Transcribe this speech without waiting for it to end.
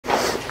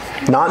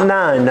Not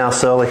 9 now,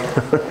 Sully.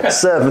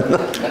 7.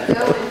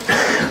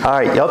 All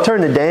right, y'all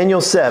turn to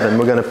Daniel 7.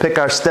 We're going to pick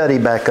our study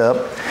back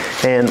up.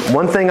 And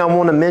one thing I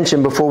want to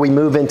mention before we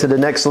move into the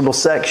next little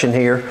section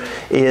here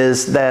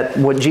is that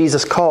what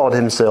Jesus called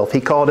Himself. He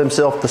called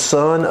Himself the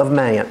Son of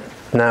Man.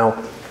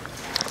 Now,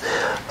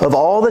 of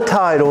all the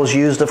titles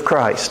used of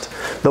Christ,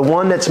 the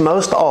one that's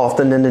most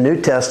often in the New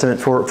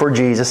Testament for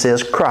Jesus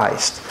is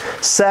Christ.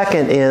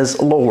 Second is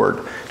Lord.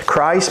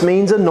 Christ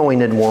means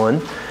anointed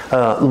one.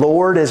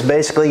 Lord is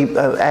basically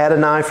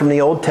Adonai from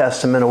the Old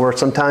Testament, or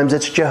sometimes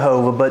it's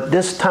Jehovah, but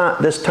this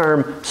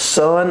term,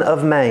 Son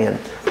of Man,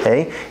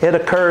 okay, it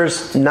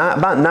occurs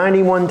about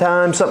 91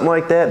 times, something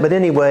like that, but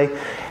anyway,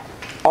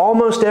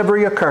 almost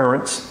every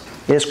occurrence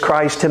is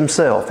Christ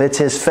Himself. It's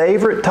His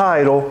favorite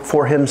title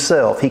for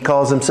Himself. He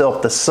calls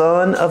Himself the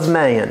Son of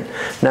Man.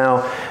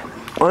 Now,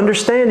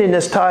 understanding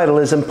this title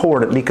is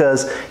important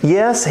because,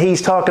 yes,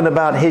 He's talking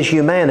about His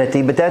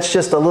humanity, but that's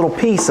just a little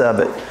piece of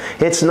it.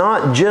 It's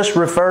not just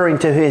referring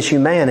to His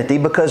humanity,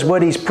 because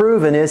what He's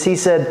proven is He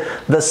said,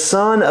 the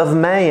Son of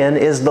Man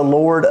is the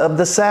Lord of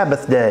the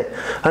Sabbath day.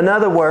 In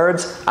other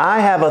words,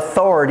 I have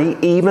authority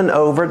even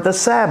over the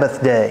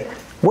Sabbath day.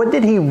 What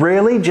did He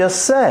really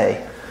just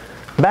say?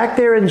 Back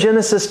there in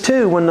Genesis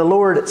 2, when the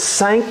Lord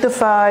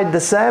sanctified the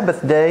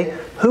Sabbath day,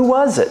 who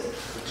was it?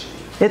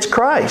 It's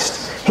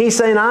Christ. He's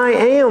saying, I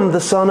am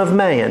the Son of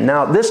Man.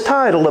 Now, this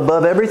title,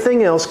 above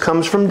everything else,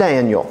 comes from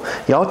Daniel.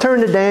 Y'all turn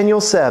to Daniel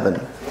 7.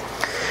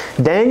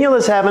 Daniel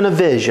is having a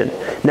vision.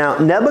 Now,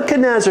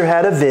 Nebuchadnezzar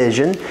had a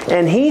vision,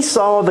 and he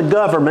saw the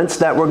governments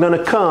that were going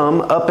to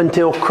come up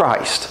until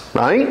Christ,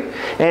 right?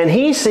 And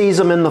he sees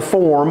them in the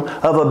form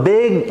of a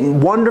big,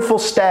 wonderful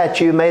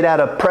statue made out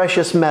of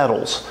precious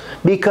metals.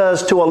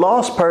 Because to a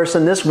lost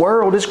person, this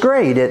world is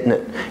great, isn't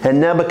it?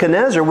 And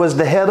Nebuchadnezzar was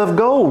the head of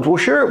gold. Well,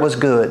 sure, it was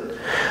good.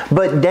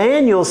 But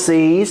Daniel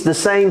sees the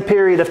same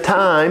period of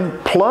time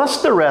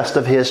plus the rest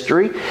of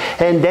history,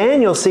 and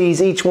Daniel sees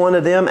each one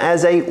of them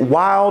as a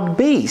wild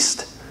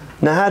beast.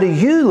 Now, how do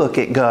you look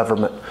at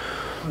government?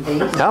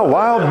 A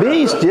wild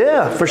beast,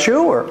 yeah, for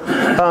sure.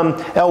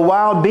 A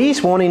wild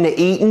beast wanting to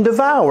eat and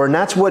devour, and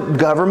that's what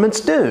governments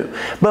do.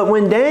 But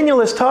when Daniel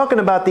is talking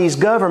about these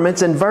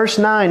governments, in verse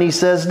 9 he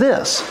says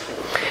this,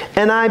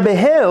 And I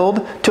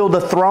beheld till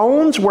the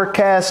thrones were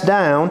cast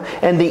down,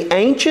 and the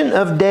Ancient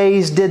of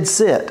Days did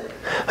sit,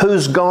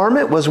 whose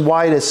garment was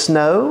white as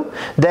snow,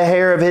 the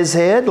hair of his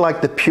head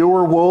like the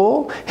pure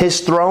wool,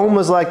 his throne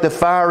was like the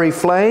fiery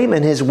flame,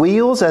 and his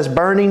wheels as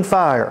burning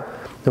fire.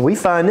 And we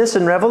find this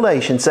in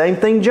Revelation, same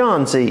thing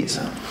John sees.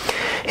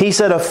 He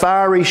said, a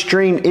fiery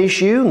stream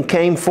issued and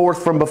came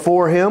forth from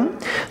before him.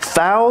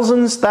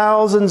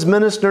 Thousands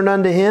ministered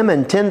unto him,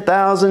 and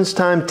 10,000s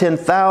times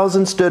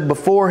 10,000 stood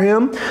before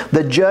him.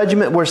 The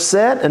judgment were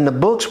set, and the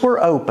books were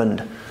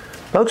opened.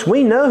 Folks,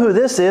 we know who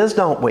this is,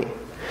 don't we?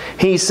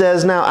 He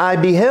says, Now I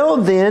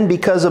beheld then,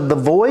 because of the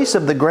voice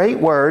of the great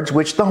words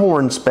which the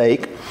horn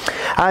spake,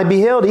 I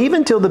beheld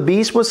even till the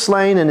beast was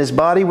slain, and his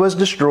body was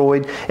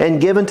destroyed, and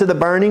given to the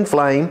burning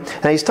flame.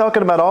 And he's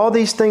talking about all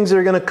these things that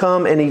are going to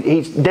come,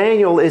 and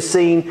Daniel is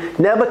seeing,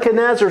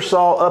 Nebuchadnezzar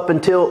saw up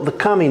until the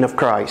coming of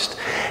Christ.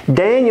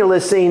 Daniel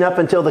is seeing up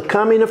until the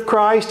coming of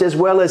Christ, as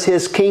well as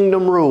His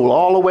kingdom rule,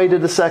 all the way to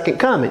the second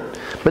coming.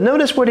 But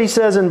notice what he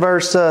says in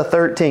verse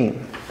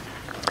 13.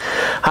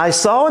 I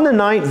saw in the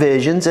night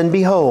visions, and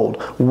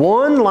behold,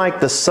 one like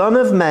the Son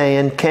of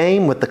Man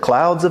came with the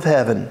clouds of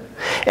heaven,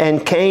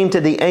 and came to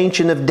the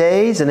Ancient of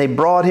Days, and they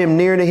brought Him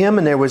near to Him,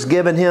 and there was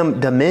given Him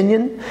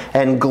dominion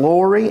and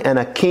glory and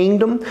a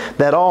kingdom,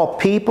 that all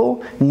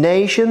people,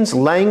 nations,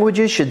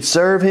 languages should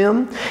serve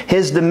Him.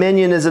 His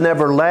dominion is an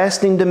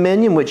everlasting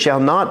dominion which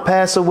shall not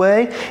pass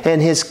away, and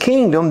His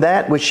kingdom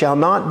that which shall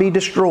not be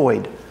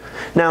destroyed.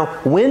 Now,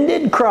 when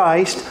did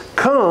Christ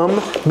come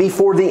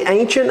before the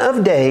Ancient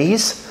of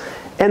Days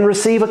and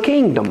receive a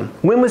kingdom?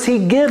 When was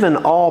He given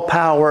all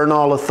power and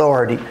all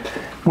authority?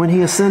 When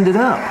He ascended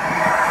up.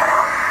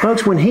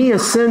 Folks, when He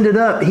ascended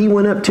up, He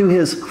went up to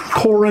His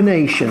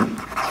coronation.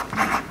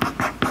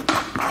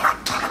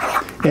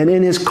 And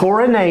in His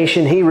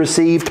coronation, He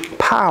received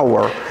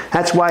power.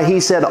 That's why He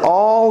said,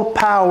 all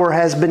power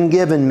has been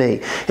given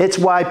me. It's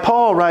why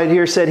Paul right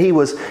here said He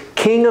was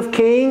King of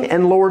Kings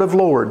and Lord of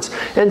Lords.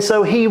 And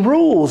so He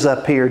rules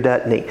up here,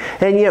 doesn't He?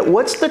 And yet,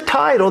 what's the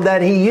title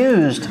that He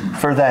used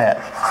for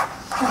that?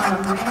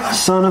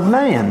 Son of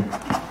Man.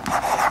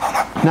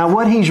 Now,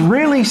 what He's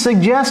really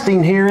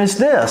suggesting here is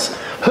this.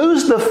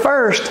 Who's the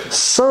first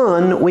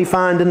son we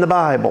find in the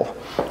Bible?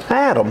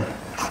 Adam.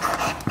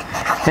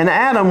 And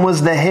Adam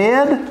was the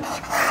head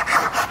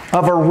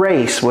of a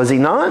race, was he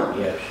not?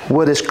 Yes.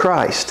 What is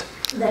Christ?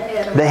 The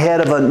head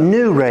of a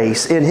new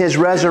race. In His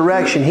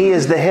resurrection, He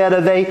is the head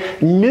of a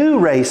new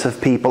race of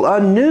people,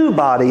 a new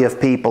body of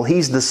people.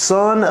 He's the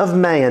Son of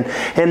Man.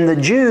 And the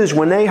Jews,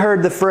 when they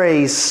heard the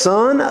phrase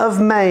Son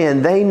of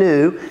Man, they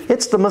knew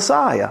it's the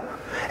Messiah.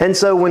 And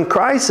so when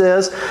Christ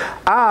says,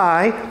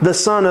 I, the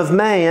Son of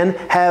Man,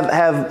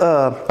 have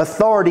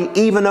authority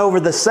even over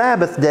the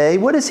Sabbath day,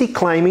 what is He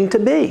claiming to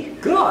be?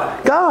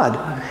 God.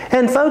 God.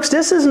 And folks,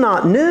 this is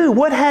not new.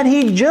 What had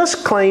He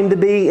just claimed to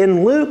be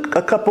in Luke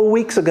a couple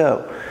weeks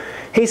ago?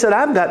 He said,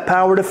 I've got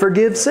power to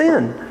forgive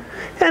sin.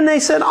 And they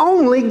said,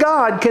 only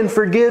God can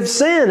forgive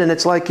sin. And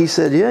it's like He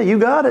said, yeah, you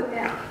got it.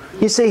 Yeah.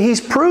 You see, He's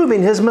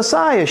proving His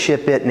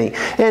messiahship, isn't He?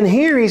 And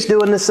here He's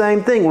doing the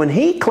same thing. When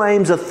He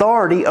claims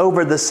authority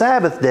over the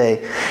Sabbath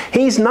day,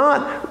 He's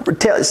not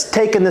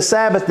taking the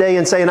Sabbath day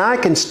and saying, I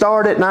can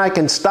start it and I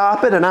can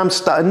stop it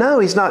and No,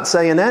 He's not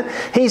saying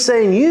that. He's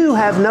saying, you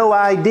have no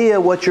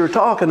idea what you're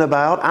talking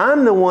about.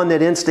 I'm the one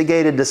that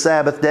instigated the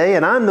Sabbath day,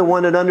 and I'm the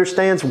one that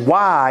understands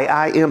why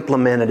I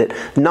implemented it,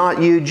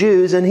 not you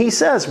Jews. And He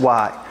says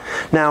why.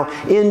 Now,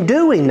 in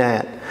doing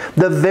that,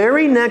 the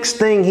very next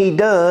thing He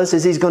does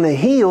is He's going to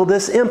heal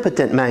this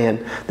impotent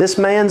man. This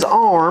man's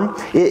arm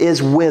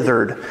is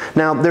withered.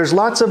 Now, there's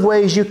lots of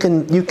ways you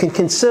can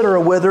consider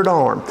a withered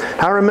arm.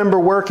 I remember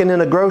working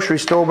in a grocery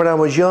store when I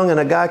was young, and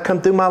a guy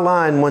come through my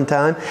line one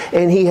time,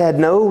 and he had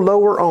no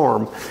lower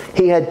arm.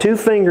 He had 2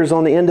 fingers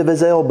on the end of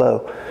his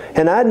elbow.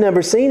 And I'd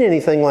never seen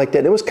anything like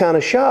that. It was kind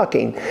of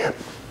shocking.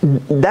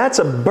 That's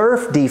a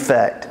birth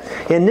defect.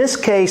 In this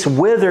case,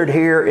 withered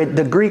here,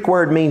 the Greek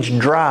word means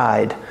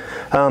dried.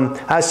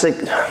 I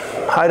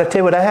tell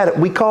you what,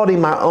 we called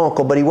him my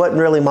uncle, but he wasn't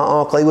really my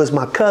uncle. He was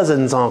my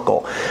cousin's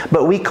uncle.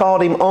 But we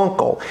called him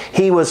Uncle.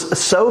 He was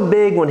so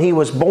big when he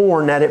was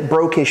born that it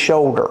broke his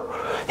shoulder.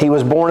 He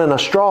was born in a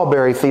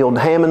strawberry field in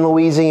Hammond,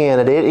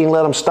 Louisiana. They didn't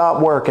let him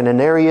stop working, and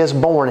there he is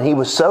born. He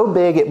was so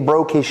big it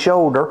broke his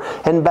shoulder,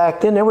 and back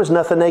then there was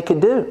nothing they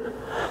could do.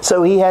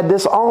 So he had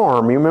this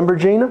arm, you remember,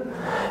 Gina?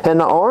 And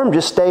the arm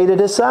just stayed at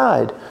his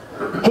side.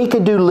 He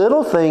could do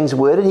little things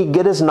with it. He'd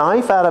get his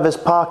knife out of his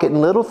pocket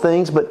and little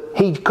things, but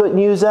he couldn't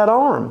use that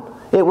arm.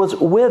 It was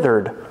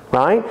withered,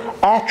 right?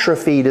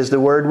 Atrophied is the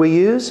word we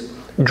use.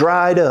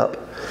 Dried up.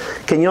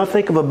 Can y'all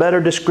think of a better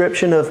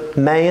description of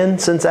man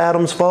since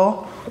Adam's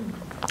fall?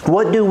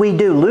 What do we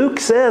do? Luke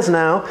says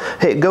now,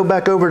 hey, go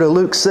back over to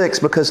Luke 6,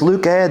 because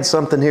Luke adds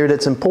something here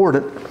that's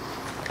important.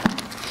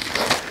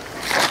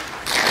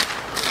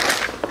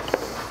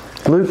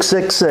 Luke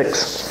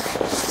 6:6.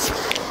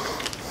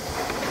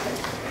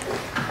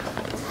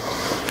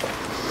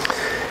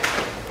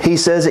 He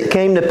says, it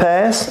came to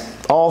pass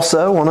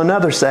also on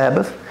another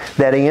Sabbath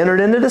that he entered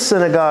into the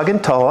synagogue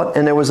and taught,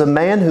 and there was a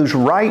man whose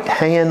right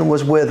hand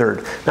was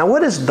withered. Now,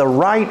 what is the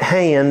right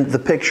hand the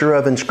picture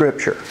of in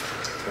Scripture?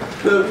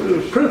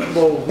 The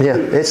principle. Yeah,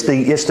 it's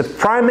the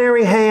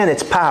primary hand,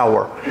 it's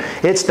power.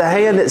 It's the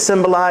hand that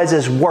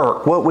symbolizes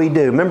work, what we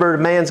do. Remember,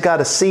 the man's got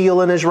a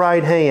seal in his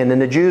right hand,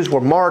 and the Jews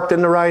were marked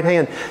in the right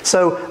hand.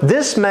 So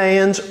this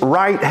man's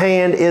right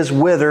hand is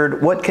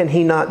withered. What can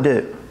he not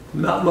do?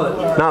 Not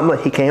much. Not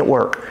much. He can't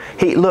work.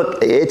 Look,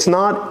 it's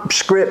not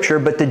Scripture,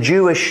 but the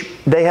Jewish,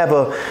 they have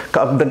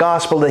the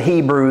Gospel of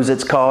Hebrews,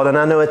 it's called, and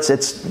I know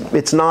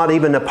it's not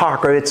even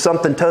apocryphal, it's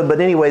something totally,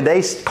 but anyway,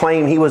 they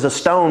claim he was a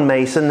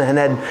stonemason and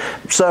had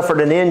suffered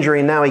an injury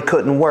and now he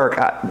couldn't work.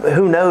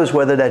 Who knows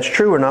whether that's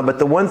true or not, but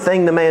the one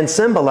thing the man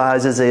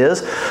symbolizes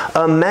is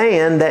a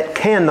man that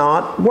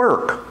cannot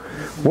work.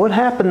 What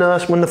happened to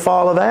us when the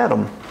fall of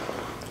Adam?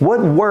 What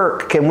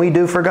work can we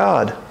do for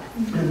God?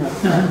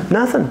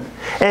 Nothing.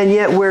 And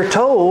yet we're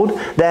told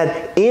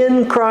that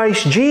in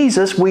Christ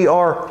Jesus we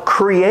are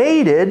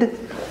created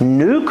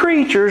new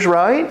creatures,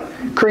 right?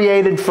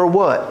 Created for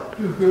what?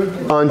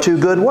 Unto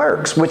good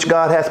works, which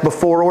God hath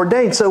before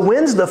ordained. So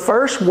when's the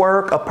first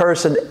work a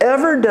person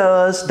ever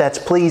does that's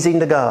pleasing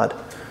to God?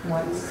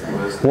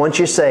 Once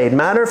you're saved.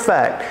 Matter of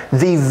fact,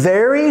 the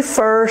very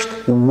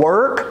first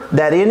work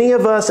that any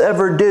of us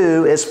ever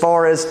do as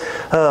far as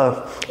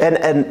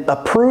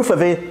a proof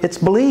of it, it's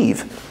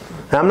believe.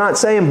 Now, I'm not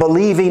saying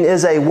believing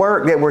is a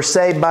work that we're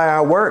saved by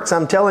our works.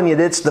 I'm telling you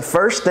that it's the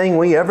first thing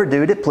we ever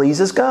do that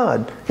pleases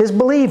God, is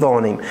believe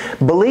on Him.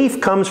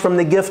 Belief comes from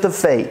the gift of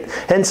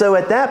faith. And so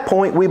at that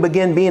point, we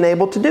begin being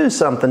able to do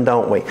something,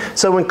 don't we?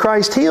 So when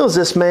Christ heals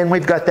this man,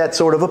 we've got that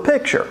sort of a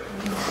picture.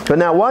 But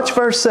now watch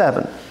verse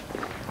 7.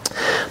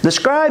 The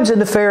scribes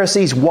and the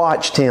Pharisees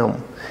watched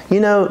Him.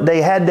 You know,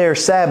 they had their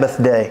Sabbath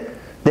day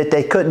that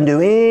they couldn't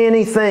do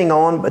anything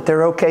on, but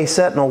they're okay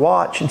setting a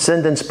watch and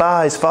sending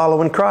spies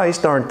following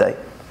Christ, aren't they?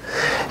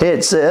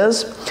 It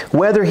says,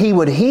 whether He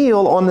would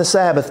heal on the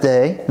Sabbath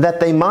day, that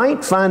they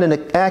might find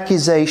an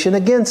accusation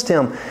against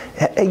Him.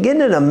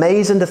 Isn't it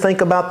amazing to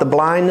think about the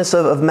blindness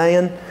of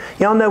man?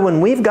 Y'all know when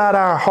we've got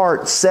our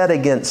heart set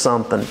against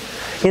something,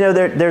 you know,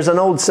 there's an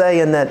old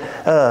saying that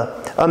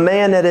a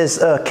man that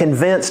is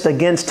convinced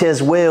against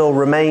his will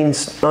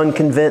remains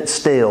unconvinced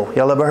still.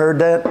 Y'all ever heard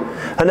that?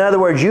 In other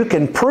words, you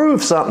can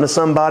prove something to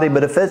somebody,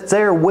 but if it's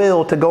their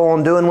will to go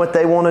on doing what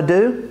they want to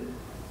do,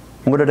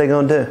 what are they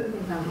going to do?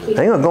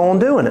 They're going to go on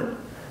doing it.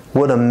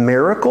 Would a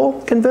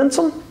miracle convince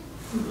them?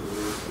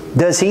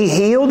 Does He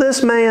heal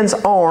this man's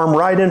arm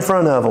right in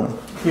front of them?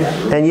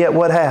 Yeah. And yet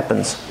what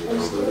happens?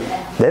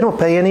 They don't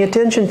pay any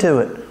attention to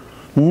it.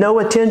 No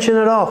attention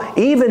at all.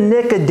 Even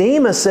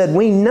Nicodemus said,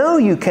 we know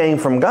you came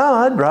from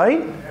God,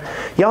 right?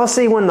 Y'all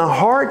see, when the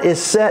heart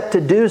is set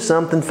to do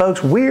something,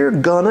 folks, we're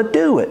gonna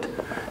do it.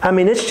 I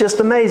mean, it's just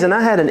amazing.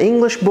 I had an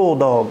English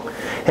bulldog,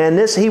 and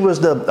he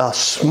was a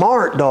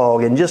smart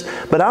dog,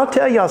 but I'll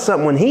tell y'all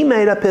something, when he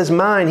made up his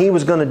mind he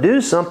was gonna do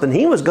something,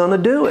 he was gonna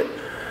do it.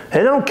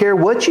 And I don't care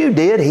what you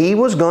did, he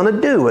was gonna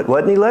do it.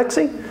 Wasn't he,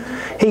 Lexi?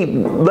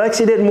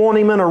 Lexi didn't want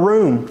him in a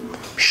room.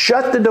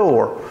 Shut the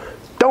door.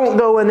 Don't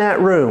go in that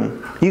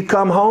room. You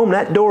come home,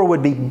 that door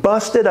would be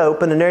busted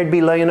open and there'd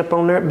be laying up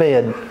on their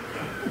bed.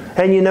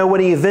 And you know what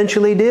he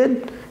eventually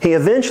did? He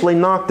eventually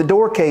knocked the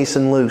door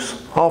casing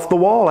loose off the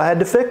wall. I had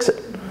to fix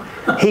it.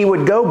 He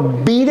would go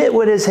beat it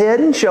with his head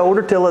and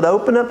shoulder till it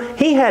opened up.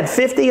 He had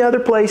 50 other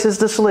places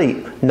to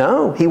sleep.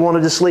 No, he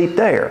wanted to sleep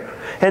there.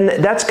 And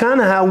that's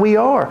kind of how we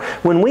are.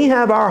 When we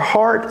have our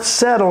heart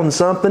set on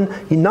something,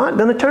 you're not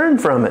going to turn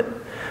from it.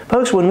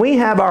 Folks, when we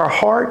have our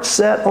heart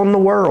set on the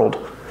world,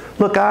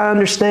 look, I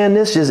understand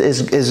this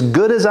as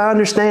good as I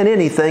understand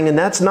anything, and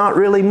that's not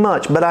really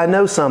much, but I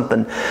know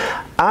something.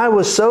 I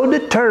was so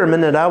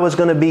determined that I was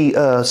going to be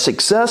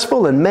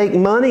successful and make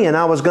money, and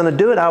I was going to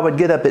do it. I would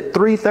get up at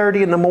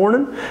 3:30 in the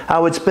morning. I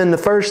would spend the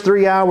first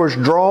 3 hours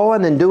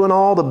drawing and doing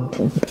all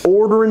the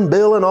ordering,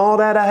 billing, all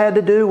that I had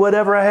to do,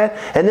 whatever I had.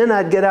 And then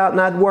I'd get out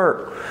and I'd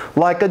work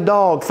like a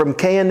dog from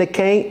can to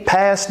can,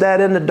 pass that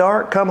in the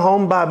dark, come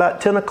home by about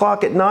 10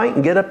 o'clock at night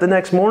and get up the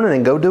next morning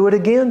and go do it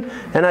again.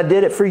 And I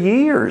did it for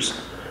years.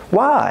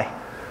 Why?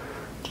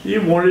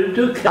 You wanted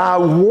to count. I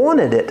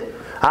wanted it.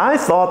 I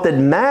thought that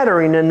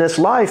mattering in this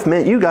life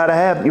meant you got to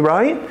have,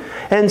 right?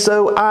 And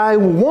so I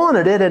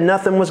wanted it, and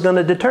nothing was going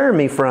to deter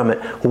me from it.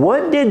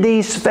 What did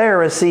these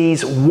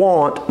Pharisees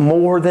want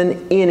more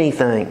than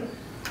anything?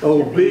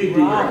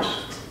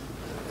 Obedience.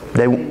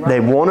 They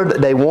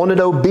wanted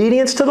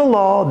obedience to the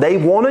law. They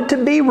wanted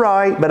to be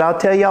right, but I'll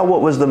tell y'all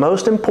what was the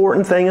most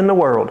important thing in the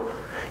world.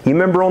 You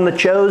remember on The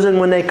Chosen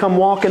when they come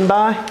walking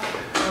by?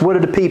 What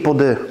did the people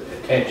do?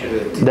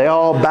 They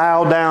all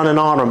bow down and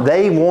honor them.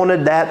 They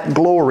wanted that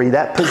glory,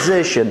 that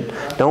position.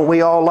 Don't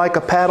we all like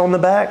a pat on the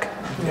back?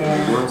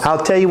 Yeah.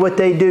 I'll tell you what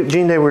they do.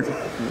 Gene, they were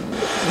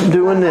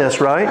doing this,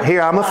 right?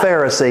 Here, I'm a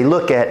Pharisee.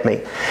 Look at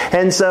me.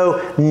 And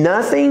so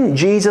nothing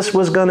Jesus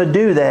was going to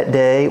do that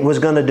day was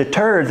going to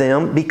deter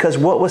them, because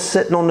what was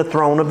sitting on the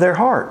throne of their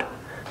heart?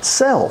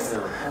 Self.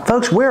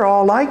 Folks, we're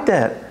all like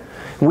that.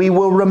 We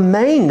will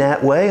remain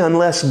that way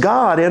unless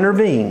God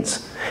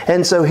intervenes.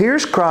 And so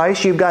here's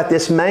Christ. You've got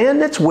this man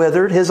that's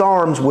withered, his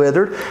arms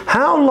withered.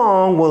 How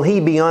long will he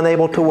be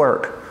unable to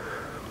work?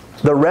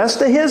 The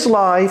rest of his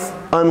life,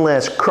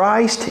 unless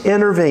Christ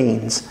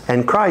intervenes.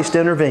 And Christ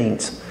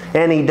intervenes.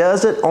 And he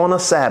does it on a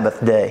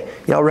Sabbath day.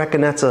 Y'all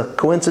reckon that's a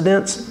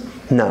coincidence?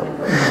 No.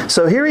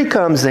 So here he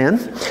comes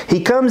in.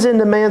 He comes in,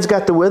 the man's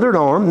got the withered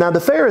arm. Now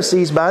the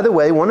Pharisees, by the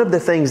way, one of the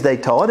things they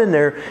taught in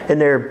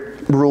their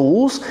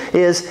rules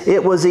is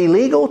it was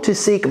illegal to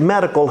seek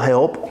medical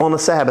help on a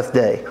Sabbath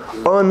day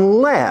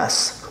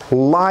unless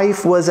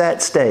life was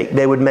at stake.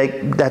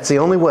 That's the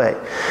only way.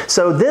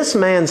 So this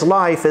man's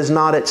life is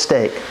not at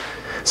stake.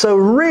 So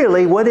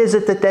really, what is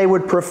it that they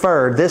would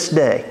prefer this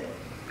day?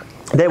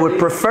 They would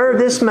prefer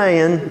this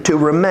man to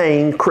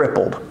remain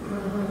crippled.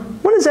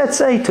 What does that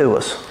say to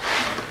us?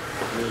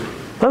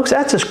 Folks,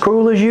 that's as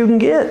cruel as you can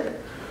get.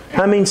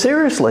 I mean,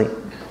 seriously.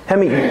 I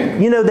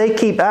mean, you know,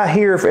 I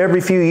hear for every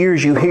few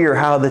years you hear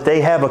how that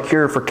they have a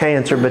cure for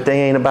cancer, but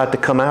they ain't about to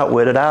come out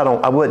with it.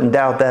 I wouldn't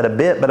doubt that a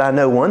bit, but I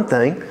know one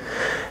thing.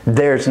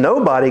 There's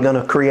nobody going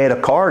to create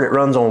a car that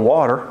runs on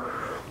water.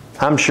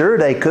 I'm sure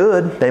they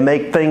could. They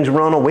make things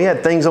run on. We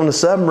had things on the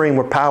submarine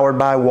were powered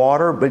by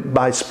water, but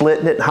by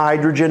splitting it,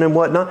 hydrogen and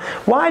whatnot.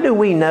 Why do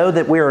we know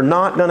that we are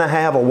not going to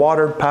have a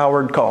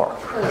water-powered car?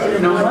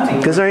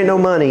 Because there ain't no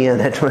money in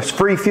it. It's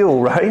free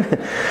fuel, right?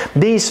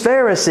 These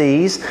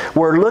Pharisees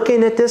were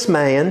looking at this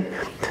man.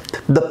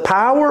 The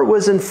power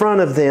was in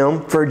front of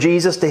them for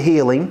Jesus to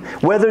heal him.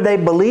 Whether they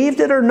believed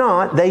it or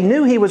not, they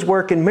knew he was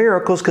working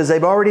miracles because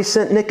they've already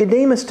sent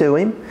Nicodemus to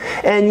him.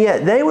 And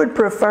yet they would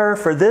prefer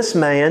for this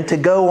man to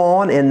go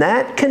on in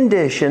that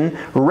condition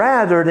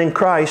rather than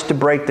Christ to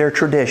break their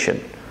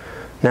tradition.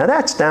 Now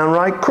that's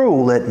downright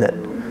cruel, isn't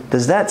it?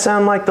 Does that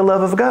sound like the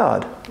love of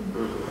God?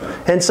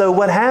 And so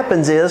what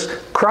happens is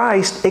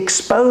Christ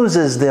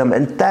exposes them,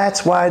 and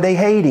that's why they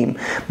hate him.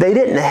 They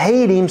didn't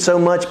hate him so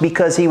much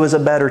because he was a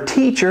better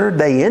teacher.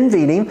 They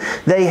envied him.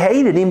 They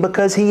hated him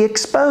because he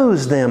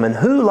exposed them. And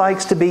who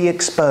likes to be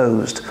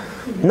exposed?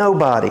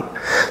 Nobody.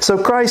 So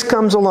Christ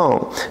comes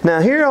along. Now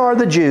here are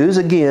the Jews,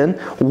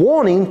 again,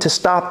 wanting to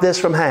stop this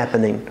from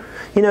happening.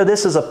 You know,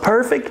 this is a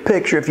perfect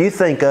picture, if you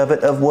think of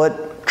it, of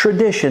what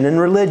tradition and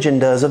religion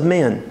does of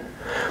men.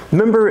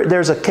 Remember,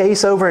 there's a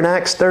case over in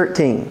Acts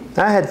 13.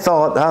 I had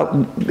thought,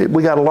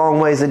 we got a long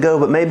ways to go,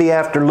 but maybe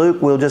after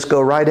Luke we'll just go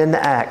right into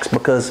Acts,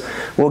 because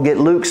we'll get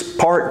Luke's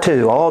part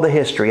 2, all the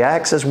history.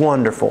 Acts is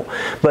wonderful.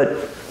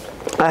 But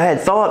I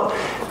had thought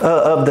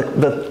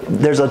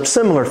there's a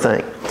similar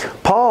thing.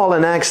 Paul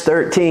in Acts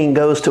 13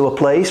 goes to a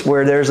place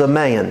where there's a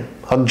man,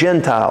 a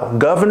Gentile,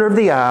 governor of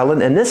the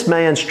island, and this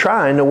man's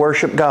trying to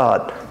worship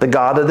God, the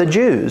God of the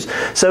Jews.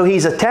 So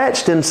he's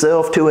attached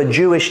himself to a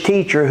Jewish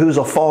teacher who's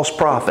a false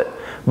prophet.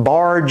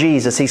 Bar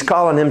Jesus. He's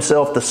calling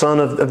himself the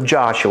son of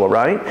Joshua,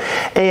 right?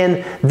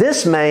 And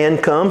this man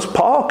comes,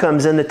 Paul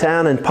comes into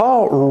town, and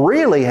Paul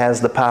really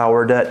has the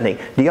power, doesn't he?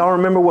 Do y'all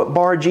remember what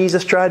Bar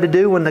Jesus tried to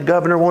do when the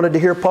governor wanted to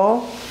hear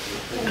Paul?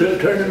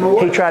 Turn him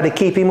away. He tried to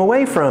keep him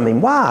away from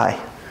him. Why?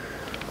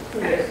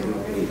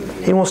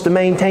 He wants to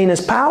maintain his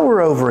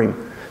power over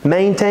him.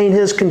 Maintain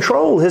his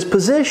control, his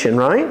position,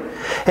 right?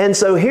 And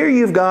so here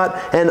you've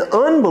got an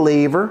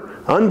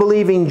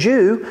unbelieving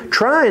Jew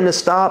trying to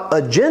stop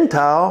a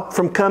Gentile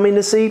from coming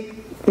to see,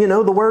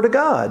 the Word of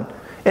God.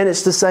 And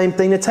it's the same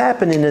thing that's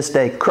happening this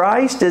day.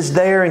 Christ is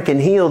there and can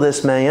heal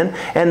this man,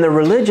 and the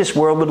religious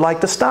world would like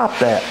to stop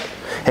that.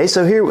 Okay,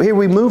 so here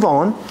we move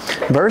on.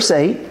 Verse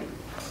 8.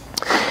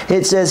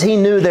 It says, he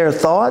knew their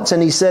thoughts,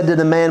 and he said to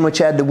the man which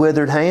had the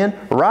withered hand,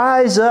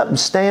 rise up and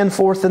stand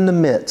forth in the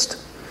midst.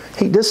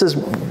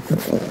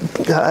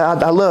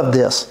 I love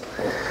this.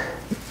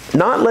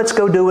 Not let's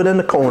go do it in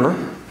the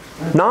corner.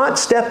 Not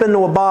step into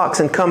a box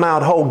and come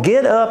out whole.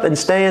 Get up and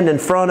stand in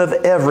front of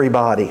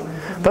everybody.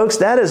 Folks,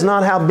 that is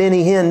not how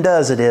Benny Hinn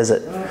does it, is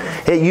it?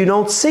 You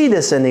don't see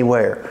this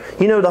anywhere.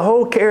 The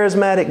whole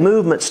charismatic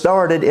movement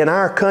started in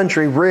our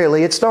country,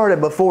 really. It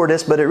started before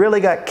this, but it really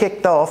got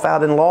kicked off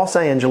out in Los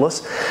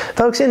Angeles.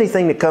 Folks,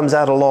 anything that comes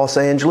out of Los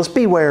Angeles,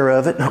 beware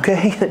of it,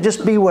 okay?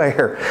 Just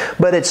beware.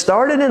 But it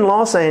started in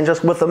Los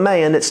Angeles with a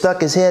man that stuck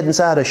his head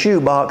inside a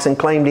shoebox and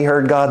claimed he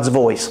heard God's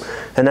voice.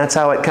 And that's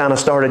how it kind of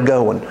started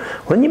going.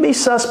 Wouldn't you be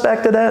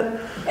suspect of that?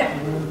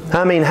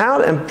 I mean,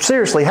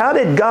 seriously, how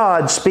did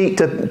God speak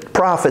to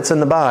prophets in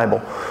the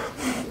Bible?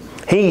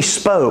 He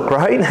spoke,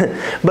 right?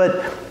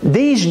 But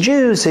these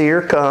Jews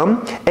here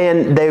come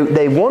and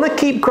they want to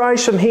keep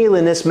Christ from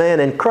healing this man,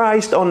 and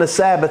Christ on the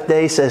Sabbath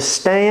day says,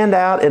 stand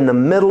out in the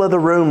middle of the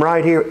room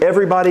right here.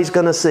 Everybody's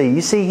going to see.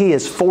 You see, he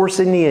is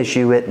forcing the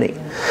issue, isn't he?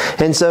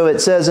 And so it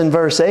says in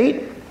verse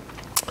 8,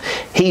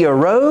 he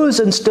arose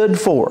and stood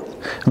forth.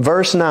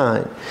 Verse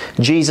 9,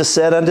 Jesus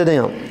said unto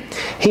them,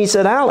 he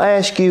said, I'll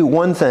ask you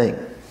one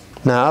thing.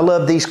 Now, I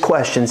love these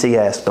questions he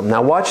asked them.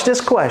 Now, watch this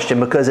question,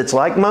 because it's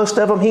like most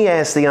of them he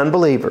asked the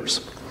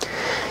unbelievers.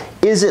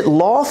 Is it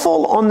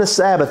lawful on the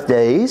Sabbath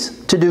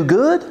days to do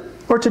good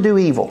or to do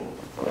evil?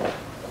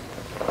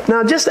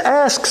 Now, just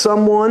ask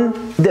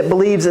someone that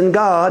believes in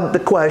God the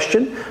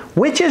question,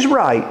 which is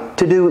right,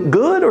 to do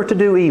good or to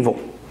do evil?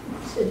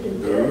 To do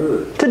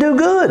good. To do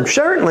good,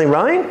 certainly,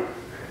 right?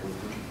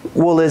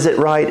 Well, is it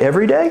right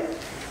every day?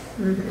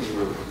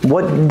 Mm-hmm.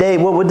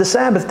 What would the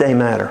Sabbath day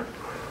matter?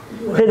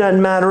 It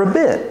doesn't matter a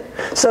bit.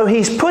 So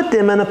he's put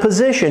them in a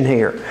position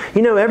here.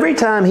 Every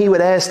time he would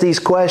ask these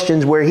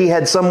questions where he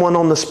had someone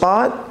on the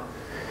spot,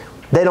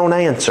 they don't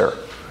answer.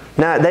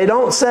 Now, they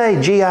don't say,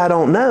 gee, I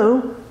don't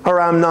know, or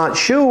I'm not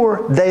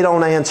sure. They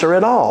don't answer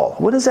at all.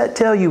 What does that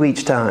tell you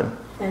each time?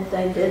 And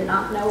they did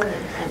not know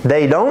anything.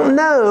 They don't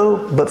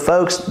know, but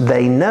folks,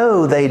 they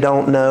know they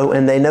don't know,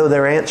 and they know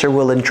their answer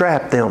will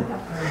entrap them.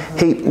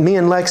 Me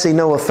and Lexi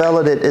know a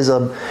fella that is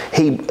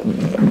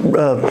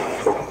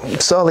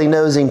Sully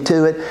knows him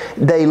to it.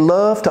 They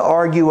love to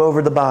argue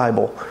over the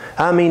Bible.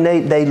 I mean,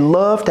 they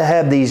love to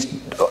have these,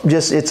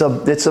 it's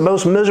the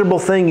most miserable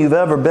thing you've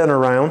ever been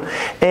around,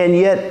 and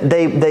yet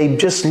they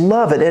just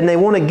love it, and they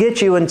want to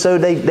get you, and so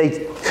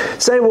they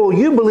say, well,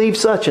 you believe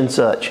such and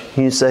such.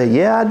 You say,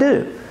 yeah, I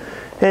do.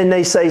 And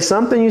they say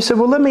something, you say,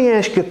 well, let me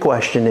ask you a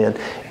question then.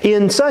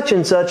 In such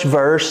and such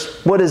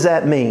verse, what does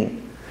that mean?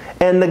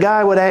 And the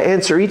guy would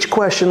answer each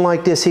question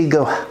like this. He'd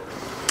go,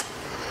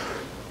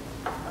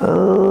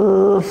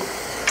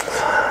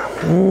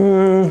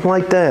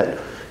 like that.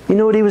 You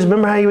know what he was,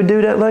 remember how he would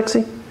do that,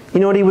 Lexi? You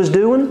know what he was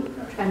doing?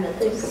 Trying to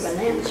think of an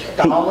answer.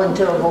 Stalling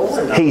to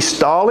avoid. He's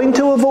stalling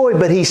to avoid,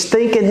 but he's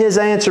thinking his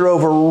answer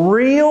over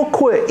real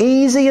quick,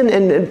 easy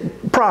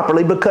and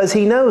properly, because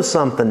he knows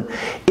something.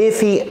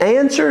 If he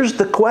answers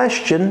the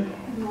question,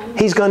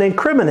 he's going to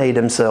incriminate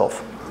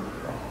himself.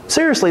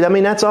 Seriously, I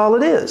mean, that's all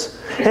it is.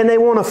 And they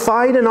want to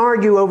fight and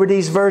argue over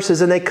these verses,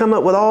 and they come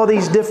up with all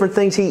these different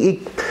things. He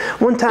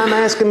one time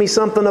asking me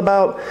something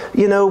about,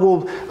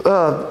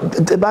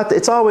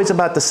 it's always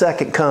about the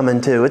second coming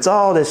too. It's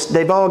all this,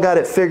 they've all got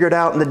it figured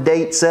out and the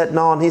date set and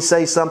all, and he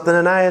says something,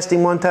 and I asked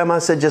him one time, I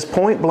said, just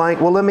point blank,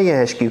 well, let me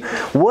ask you,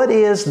 what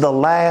is the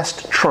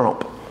last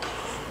trump?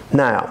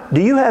 Now,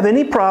 do you have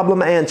any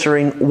problem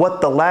answering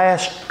what the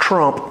last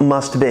trump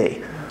must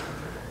be?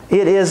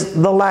 It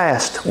is the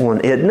last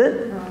one, isn't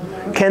it?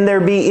 Can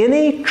there be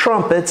any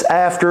trumpets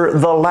after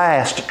the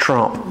last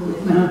trump?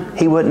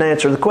 He wouldn't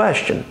answer the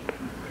question.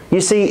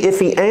 You see, if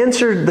he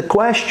answered the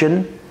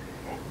question,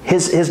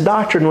 his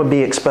doctrine would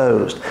be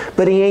exposed.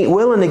 But he ain't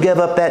willing to give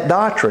up that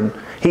doctrine.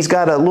 He's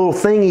got a little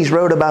thing he's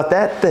wrote about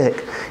that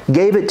thick.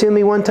 Gave it to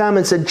me one time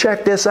and said,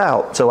 check this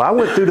out. So I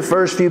went through the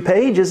first few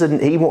pages,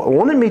 and he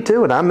wanted me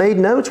to, and I made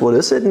notes. Well,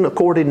 this isn't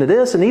according to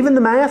this, and even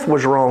the math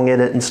was wrong in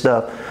it and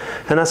stuff.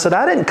 And I said,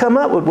 I didn't come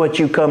up with what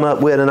you come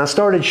up with. And I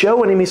started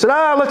showing him. He said,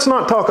 let's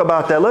not talk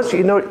about that.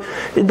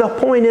 The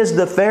point is,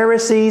 the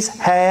Pharisees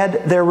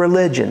had their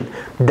religion.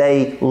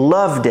 They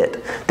loved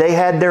it. They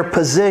had their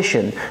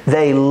position.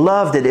 They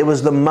loved it. It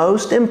was the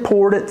most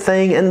important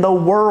thing in the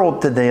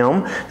world to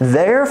them.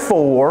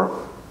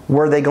 Therefore,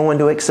 were they going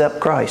to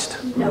accept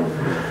Christ? No.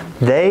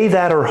 They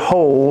that are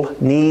whole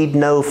need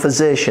no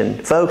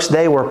physician. Folks,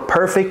 they were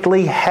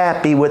perfectly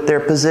happy with their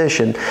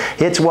position.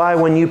 It's why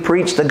when you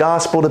preach the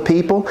gospel to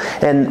people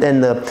and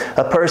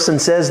a person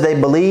says they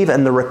believe,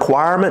 and the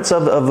requirements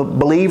of a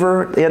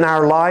believer in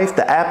our life,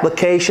 the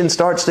application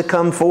starts to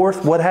come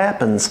forth, what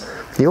happens?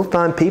 You'll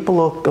find people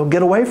will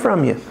get away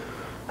from you.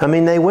 I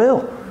mean, they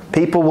will.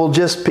 People will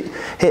just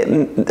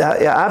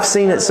I've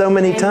seen it so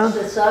many times.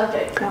 Change the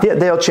subject. Yeah,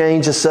 they'll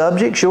change the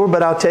subject, sure,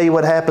 but I'll tell you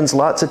what happens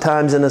lots of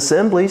times in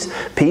assemblies.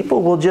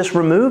 People will just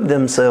remove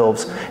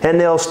themselves, and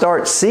they'll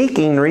start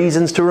seeking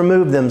reasons to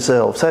remove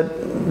themselves.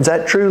 Is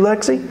that true,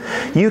 Lexi?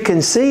 You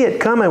can see it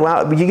coming.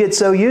 Well, you get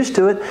so used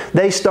to it,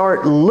 they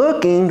start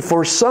looking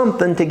for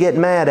something to get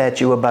mad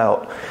at you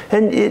about.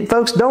 And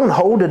folks, don't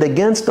hold it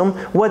against them.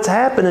 What's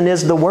happening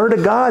is the Word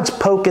of God's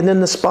poking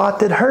in the spot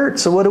that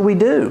hurts. So what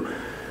do?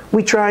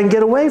 We try and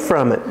get away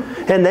from it.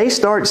 And they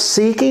start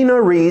seeking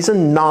a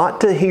reason not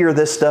to hear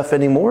this stuff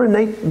anymore, and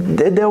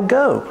they'll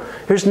go.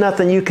 There's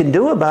nothing you can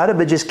do about it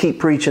but just keep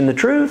preaching the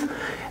truth.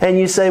 And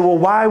you say, well,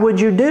 why would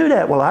you do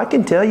that? Well, I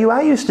can tell you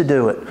I used to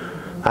do it.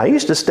 I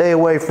used to stay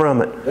away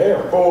from it. They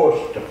are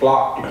forced to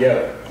flock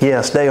together.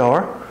 Yes, they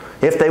are.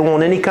 If they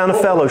want any kind of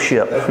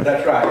fellowship.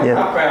 That's right.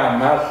 Yeah. I found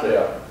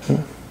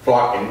myself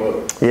flocking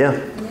with them.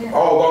 Yeah.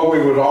 Although we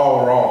was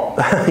all wrong.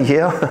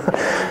 Yeah.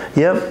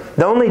 Yep.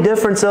 The only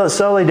difference is,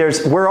 Sully,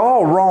 we're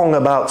all wrong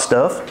about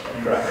stuff.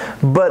 Right.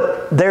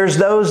 But there's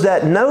those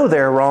that know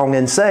they're wrong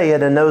and say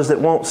it, and those that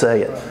won't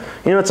say it.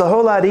 You know, it's a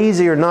whole lot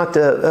easier not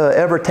to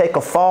ever take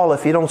a fall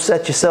if you don't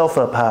set yourself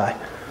up high.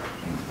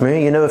 I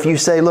mean, you know, if you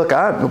say, look,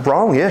 I'm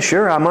wrong, yeah,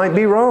 sure, I might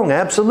be wrong,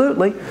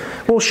 absolutely.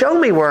 Well, show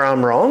me where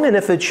I'm wrong, and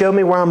if it show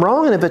me where I'm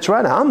wrong, and if it's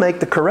right, I'll make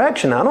the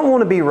correction. I don't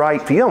want to be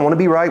right for you, I want to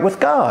be right with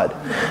God.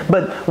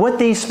 But what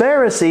these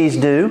Pharisees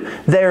do,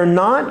 they're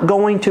not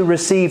going to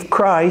receive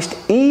Christ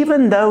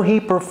even though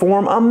He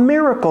performed a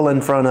miracle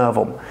in front of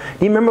them.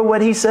 You remember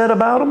what He said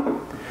about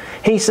them?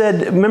 He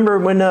said, remember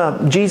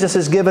when Jesus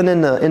is given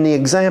in the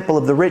example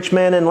of the rich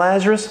man and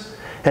Lazarus?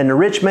 And the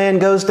rich man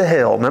goes to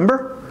hell,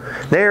 remember?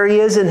 There he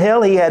is in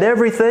hell. He had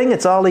everything.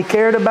 It's all he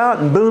cared about.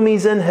 And boom,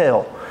 he's in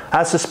hell.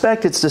 I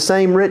suspect it's the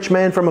same rich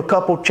man from a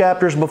couple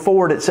chapters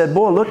before that said,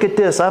 boy, look at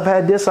this. I've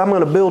had this. I'm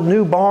going to build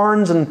new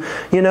barns and,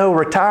 you know,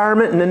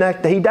 retirement. And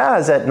then he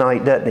dies that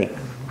night, doesn't he?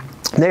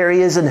 There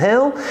he is in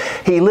hell.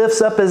 He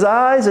lifts up his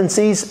eyes and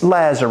sees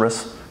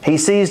Lazarus. He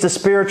sees the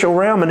spiritual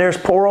realm, and there's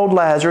poor old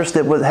Lazarus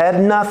that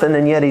had nothing,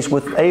 and yet he's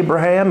with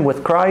Abraham,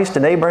 with Christ,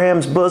 in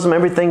Abraham's bosom.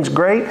 Everything's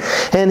great.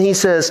 And he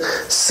says,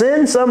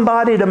 send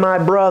somebody to my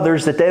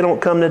brothers that they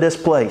don't come to this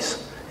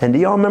place. And do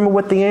y'all remember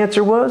what the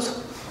answer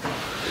was?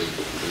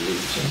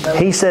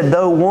 He said,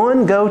 though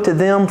one go to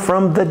them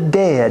from the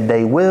dead,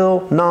 they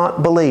will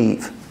not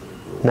believe.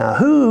 Now,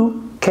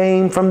 who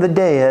came from the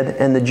dead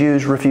and the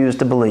Jews refused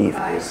to believe?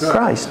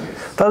 Christ.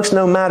 Folks,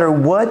 no matter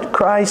what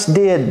Christ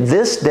did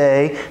this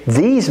day,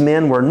 these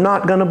men were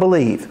not going to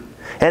believe.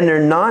 And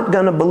they're not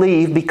going to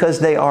believe because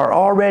they are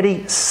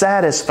already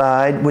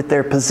satisfied with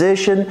their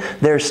position,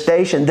 their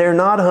station. They're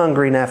not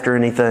hungering after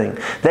anything.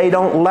 They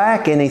don't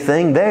lack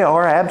anything. They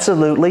are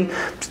absolutely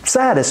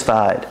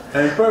satisfied.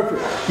 And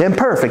perfect. And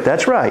perfect,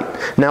 that's right.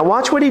 Now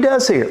watch what he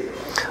does here.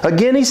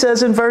 Again, he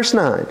says in verse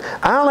 9,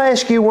 I'll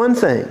ask you one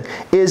thing.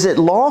 Is it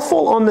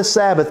lawful on the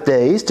Sabbath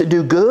days to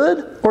do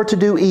good or to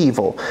do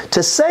evil?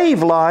 To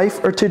save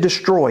life or to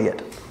destroy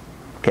it?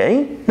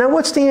 Okay, now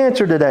what's the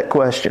answer to that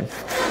question?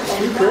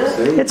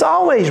 It's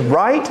always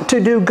right to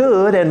do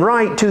good and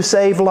right to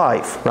save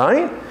life,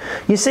 right?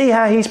 You see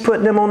how he's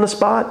putting them on the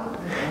spot?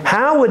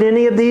 How would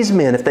any of these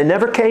men, if they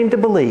never came to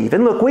believe,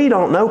 and look, we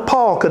don't know,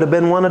 Paul could have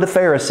been one of the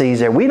Pharisees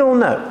there, we don't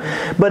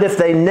know. But if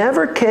they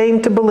never came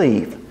to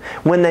believe,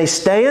 when they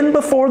stand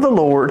before the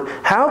Lord,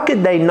 how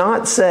could they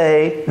not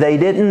say they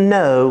didn't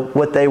know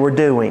what they were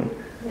doing?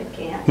 They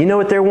can't. You know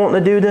what they're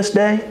wanting to do this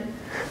day?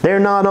 They're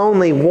not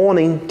only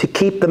wanting to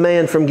keep the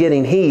man from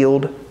getting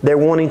healed, they're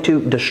wanting to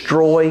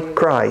destroy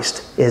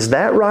Christ. Is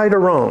that right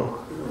or wrong?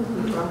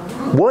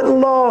 What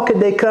law could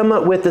they come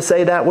up with to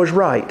say that was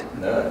right?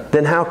 None.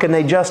 Then how can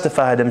they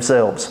justify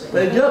themselves?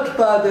 They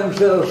justified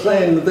themselves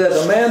saying that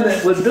a man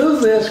that would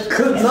do this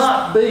could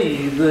not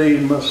be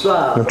the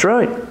Messiah. That's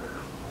right.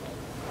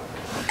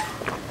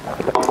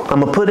 I'm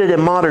going to put it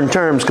in modern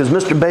terms because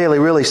Mr. Bailey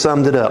really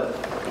summed it up.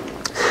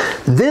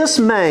 This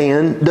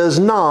man does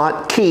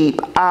not keep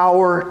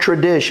our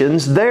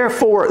traditions,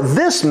 therefore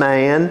this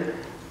man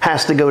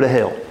has to go to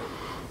hell.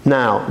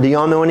 Now, do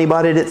y'all know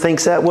anybody that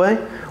thinks that way?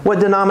 What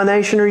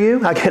denomination are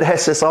you? I get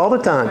asked this all the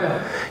time.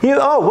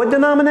 What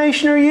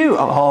denomination are you?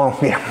 Oh,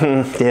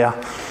 yeah,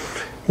 yeah.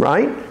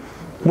 Right?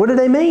 What do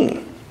they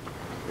mean?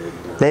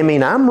 They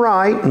mean I'm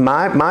right.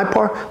 My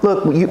part.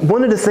 Look,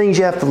 one of the things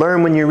you have to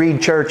learn when you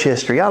read church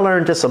history, I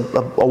learned this a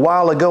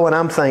while ago, and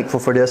I'm thankful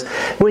for this.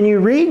 When you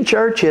read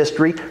church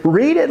history,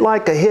 read it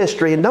like a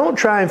history, and don't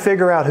try and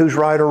figure out who's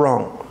right or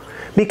wrong.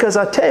 Because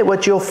I tell you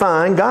what you'll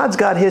find, God's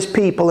got His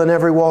people in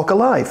every walk of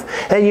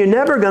life. And you're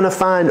never going to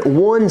find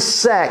one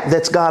sect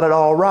that's got it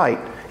all right.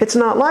 It's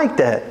not like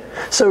that.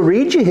 So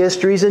read your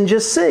histories and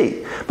just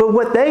see. But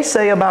what they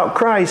say about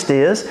Christ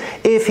is,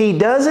 if He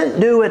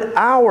doesn't do it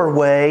our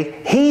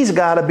way, He's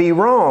got to be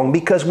wrong.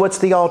 Because what's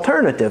the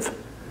alternative?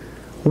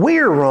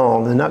 We're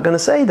wrong. They're not going to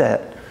say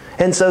that.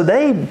 And so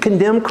they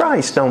condemn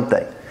Christ, don't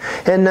they?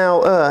 And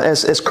now,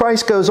 as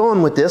Christ goes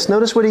on with this,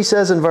 notice what He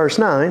says in verse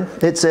 9.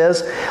 It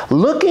says,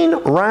 looking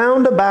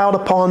round about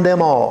upon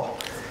them all.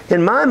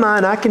 In my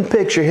mind, I can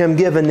picture Him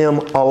giving them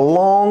a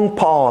long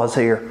pause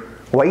here,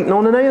 waiting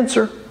on an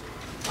answer.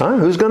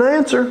 Who's going to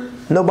answer?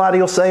 Nobody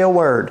will say a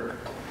word.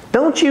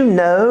 Don't you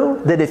know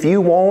that if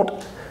you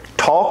won't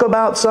talk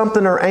about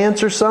something or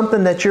answer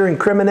something, that you're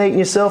incriminating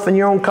yourself in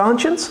your own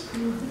conscience?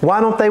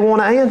 Why don't they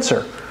want to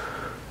answer?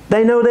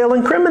 They know they'll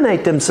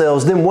incriminate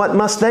themselves. Then what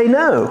must they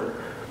know?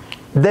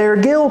 They're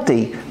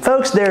guilty.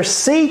 Folks, they're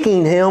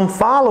seeking Him,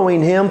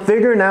 following Him,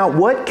 figuring out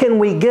what can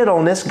we get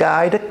on this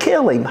guy to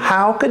kill him.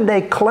 How could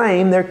they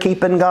claim they're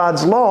keeping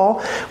God's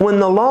law when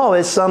the law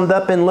is summed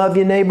up in love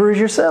your neighbor as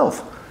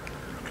yourself?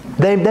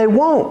 They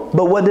won't.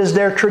 But what does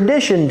their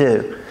tradition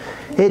do?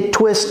 It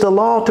twists the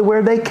law to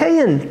where they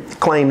can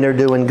claim they're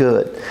doing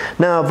good.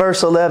 Now,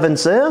 verse 11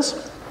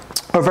 says,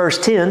 or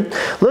verse 10,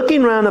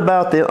 looking round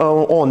about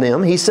on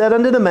them, He said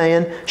unto the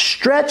man,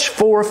 stretch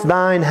forth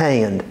thine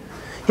hand.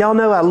 Y'all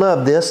know I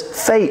love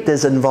this. Faith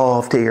is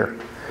involved here.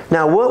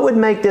 Now, what would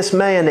make this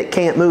man that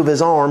can't move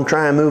his arm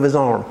try and move his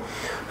arm?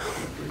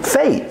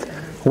 Faith.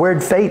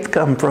 Where'd faith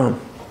come from?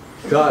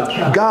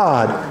 God.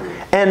 God.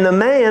 And the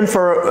man,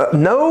 for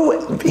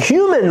no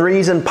human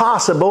reason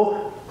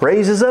possible,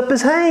 raises up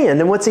his hand.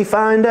 And what's he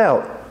find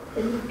out?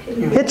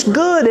 It's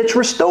good. It's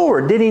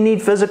restored. Did he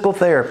need physical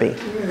therapy?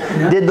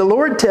 No. Did the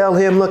Lord tell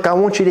him, look, I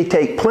want you to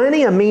take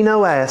plenty of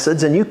amino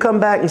acids and you come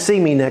back and see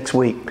me next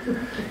week?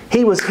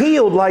 He was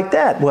healed like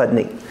that, wasn't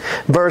he?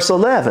 Verse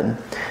 11,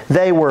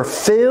 they were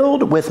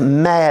filled with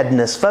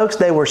madness. Folks,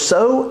 they were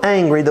so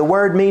angry. The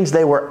word means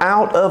they were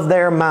out of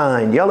their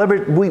mind. Y'all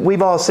ever,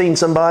 we've all seen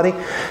somebody.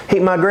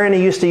 My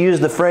granny used to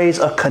use the phrase,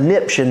 a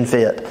conniption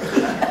fit.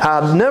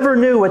 I never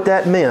knew what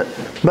that meant,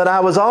 but I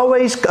was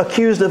always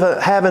accused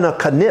of having a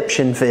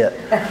conniption fit.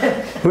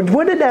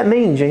 What did that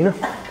mean, Gina?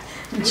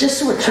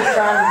 Just what you're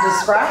trying to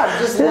describe,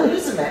 just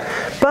losing it.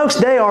 Folks,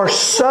 they are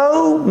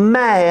so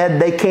mad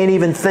they can't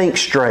even think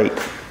straight.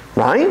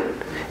 Right?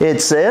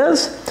 It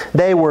says,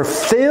 they were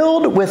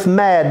filled with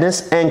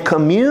madness and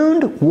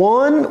communed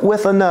one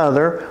with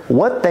another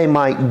what they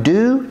might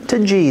do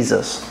to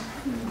Jesus.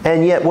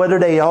 And yet, what are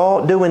they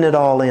all doing it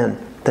all in?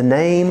 The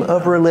name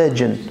of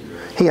religion.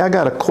 Hey, I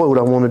got a quote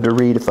I wanted to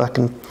read if I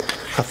can.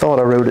 I thought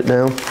I wrote it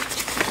down.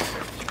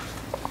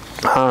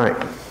 All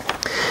right.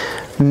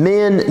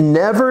 Men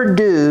never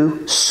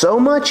do so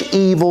much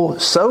evil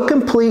so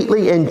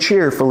completely and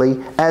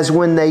cheerfully as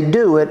when they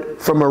do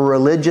it from a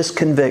religious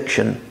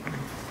conviction.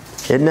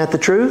 Isn't that the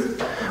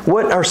truth?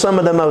 What are some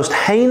of the most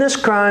heinous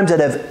crimes that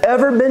have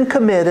ever been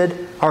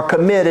committed are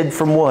committed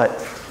from what?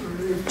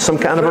 Some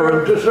kind of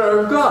a... To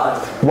serve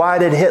God. Why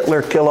did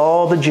Hitler kill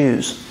all the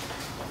Jews?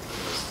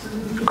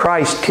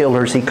 Christ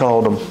killers, he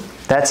called them.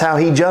 That's how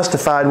he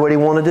justified what he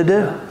wanted to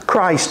do.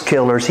 Christ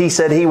killers. He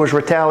said he was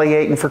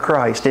retaliating for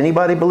Christ.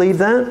 Anybody believe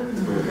that?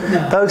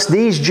 No. Folks,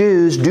 these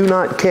Jews do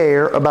not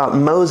care about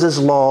Moses'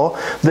 law.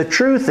 The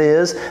truth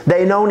is,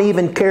 they don't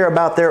even care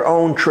about their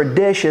own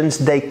traditions.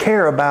 They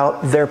care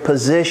about their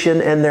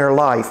position and their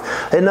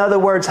life. In other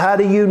words, how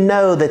do you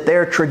know that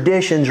their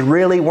traditions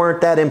really weren't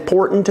that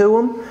important to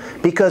them?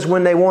 Because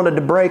when they wanted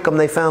to break them,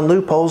 they found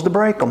loopholes to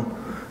break them.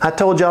 I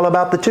told y'all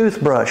about the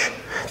toothbrush.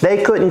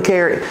 They couldn't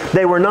carry,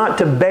 they were not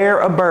to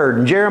bear a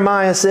burden.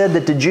 Jeremiah said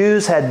that the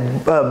Jews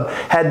had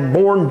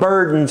borne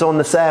burdens on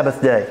the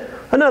Sabbath day.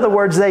 In other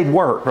words, they'd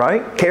work,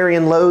 right?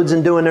 Carrying loads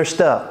and doing their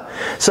stuff.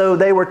 So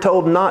they were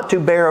told not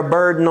to bear a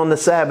burden on the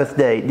Sabbath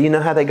day. Do you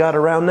know how they got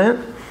around that?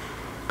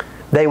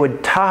 They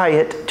would tie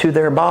it to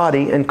their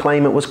body and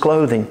claim it was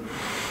clothing.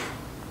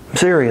 I'm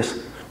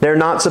serious. They're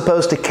not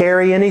supposed to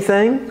carry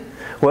anything.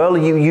 Well,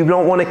 you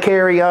don't want to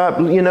carry,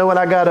 you know what,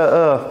 I got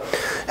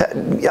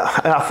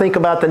I think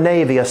about the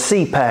Navy, a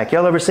sea pack.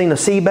 Y'all ever seen a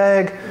sea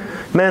bag?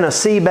 Man, a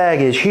sea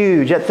bag is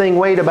huge. That thing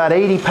weighed about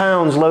 80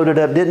 pounds loaded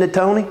up, didn't it,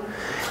 Tony?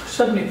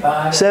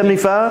 75.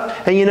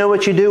 75? And you know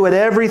what you do with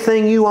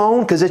everything you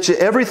own? Because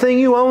everything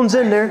you own's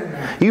in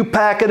there. You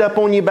pack it up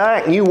on your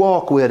back and you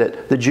walk with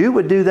it. The Jew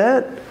would do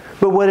that.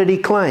 But what did he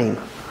claim?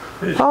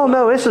 Oh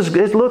no,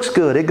 it looks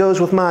good. It goes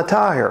with my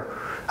attire.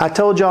 I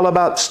told y'all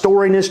about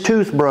storing his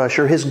toothbrush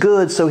or his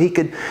goods so he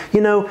could, you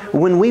know,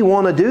 when we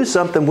want to do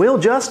something, we'll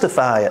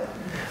justify it.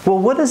 Well,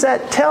 what does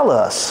that tell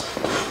us?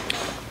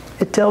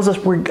 It tells us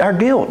our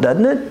guilt,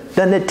 doesn't it?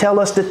 Doesn't it tell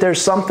us that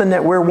there's something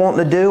that we're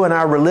wanting to do and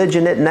our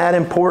religion isn't that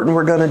important,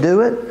 we're going to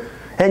do it?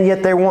 And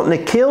yet they're wanting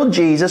to kill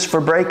Jesus for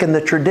breaking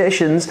the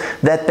traditions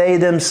that they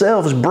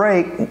themselves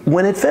break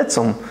when it fits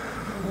them.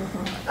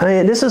 I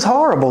mean, this is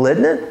horrible,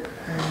 isn't it?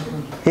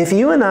 If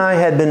you and I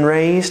had been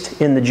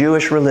raised in the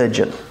Jewish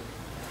religion,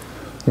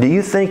 do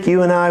you think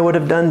you and I would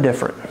have done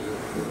different?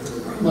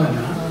 Why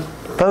not?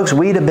 Folks,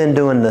 we'd have been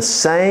doing the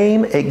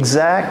same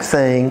exact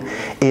thing.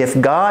 If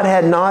God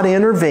had not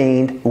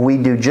intervened,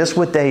 we'd do just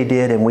what they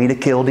did and we'd have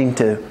killed Him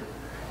too.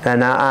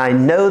 And I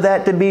know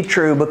that to be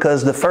true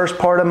because the first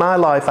part of my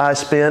life I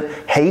spent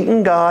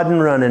hating God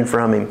and running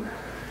from Him.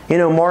 You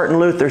know, Martin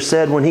Luther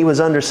said when he was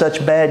under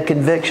such bad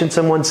conviction,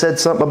 someone said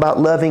something about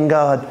loving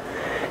God.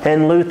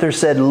 And Luther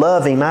said,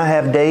 love Him. I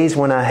have days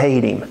when I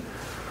hate Him.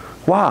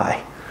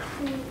 Why?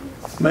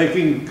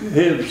 Making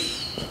Him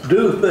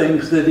do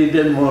things that He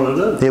didn't want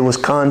to do. It was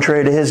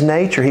contrary to His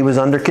nature. He was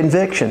under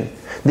conviction.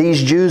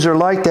 These Jews are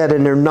like that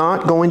and they're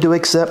not going to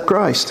accept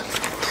Christ.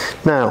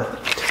 Now,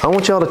 I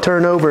want y'all to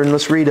turn over and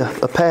let's read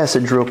a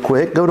passage real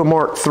quick. Go to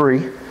Mark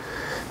 3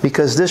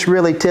 because this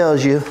really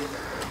tells you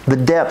the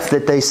depth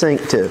that they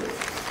sink to.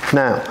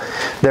 Now,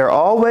 they're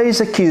always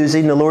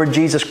accusing the Lord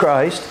Jesus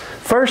Christ.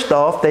 First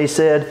off, they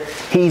said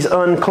He's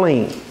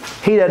unclean.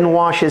 He doesn't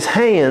wash His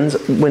hands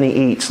when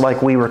He eats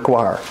like we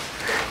require.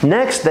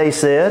 Next, they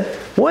said,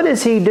 what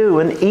is He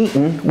doing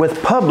eating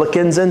with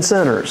publicans and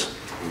sinners?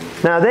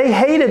 Now, they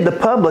hated the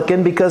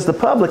publican because the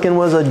publican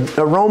was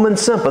a Roman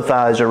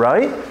sympathizer,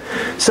 right?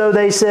 So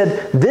they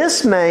said,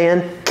 this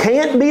man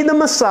can't be the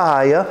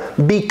Messiah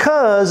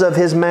because of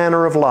his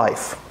manner of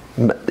life.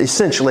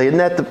 Essentially, isn't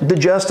that the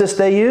justice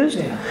they used?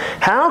 Yeah.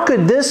 How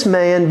could this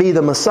man be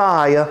the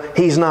Messiah?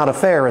 He's not a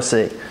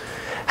Pharisee.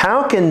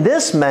 How can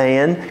this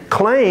man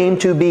claim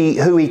to be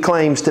who he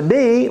claims to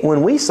be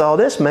when we saw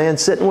this man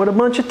sitting with a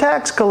bunch of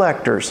tax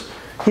collectors?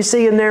 You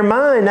see, in their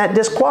mind, that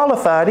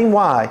disqualified him.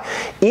 Why?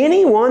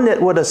 Anyone that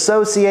would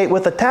associate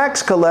with a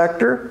tax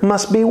collector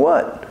must be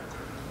what?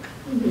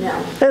 No.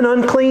 An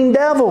unclean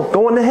devil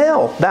going to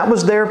hell. That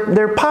was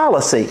their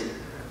policy.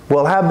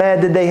 Well, how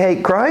bad did they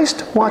hate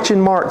Christ? Watch in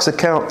Mark's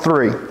account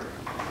 3.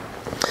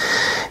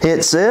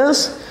 It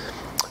says,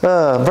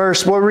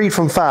 we'll read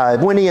from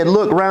 5. When He had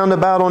looked round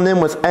about on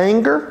them with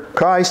anger,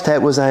 Christ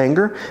was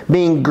anger,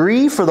 being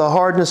grieved for the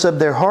hardness of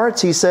their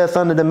hearts, He saith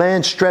unto the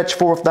man, stretch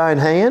forth thine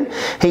hand.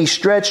 He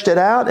stretched it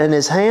out, and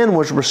his hand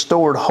was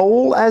restored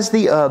whole as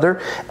the other.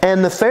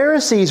 And the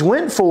Pharisees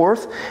went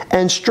forth,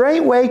 and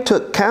straightway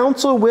took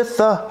counsel with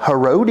the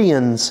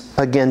Herodians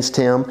against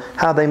Him,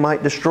 how they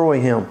might destroy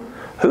Him.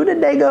 Who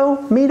did they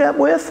go meet up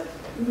with?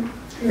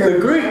 The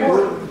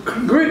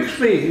Greek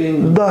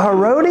speaking. The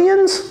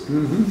Herodians?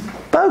 Mm-hmm.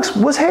 Folks,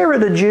 was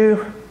Herod a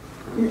Jew?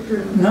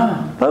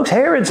 No. Folks,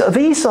 Herod's of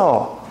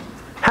Esau.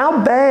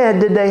 How bad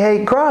did they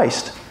hate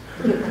Christ?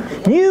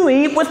 You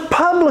eat with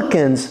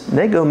publicans.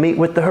 They go meet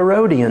with the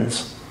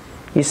Herodians.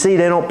 You see,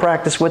 they don't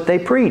practice what they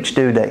preach,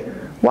 do they?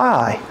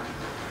 Why?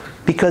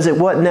 Because it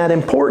wasn't that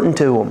important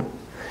to them.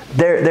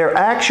 Their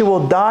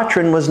actual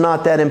doctrine was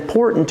not that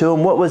important to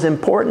them. What was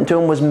important to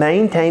them was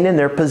maintaining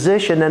their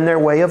position and their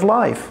way of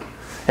life.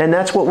 And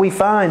that's what we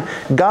find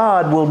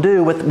God will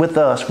do with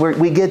us.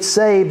 We get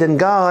saved and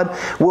God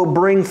will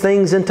bring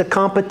things into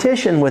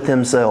competition with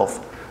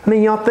Himself. I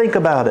mean, y'all think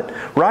about it.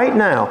 Right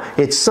now,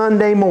 it's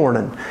Sunday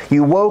morning.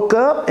 You woke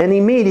up and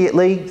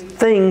immediately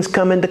things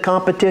come into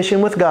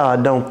competition with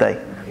God, don't they?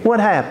 What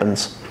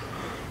happens?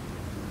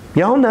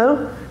 Y'all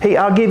know? Hey,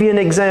 I'll give you an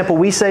example.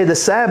 We say the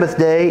Sabbath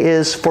day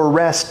is for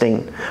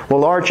resting.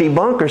 Well, Archie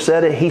Bunker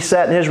said it. He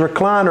sat in his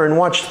recliner and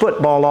watched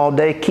football all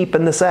day,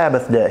 keeping the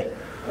Sabbath day.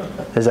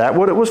 Is that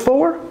what it was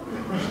for?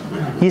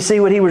 You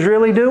see what he was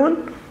really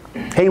doing?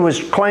 He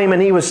was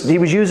claiming he was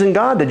using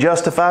God to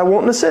justify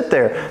wanting to sit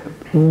there.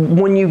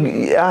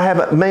 I have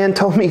a man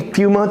told me a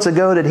few months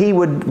ago that he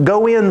would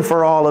go in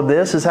for all of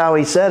this, is how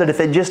he said it, if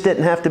it just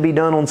didn't have to be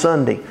done on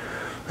Sunday.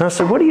 And I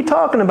said, what are you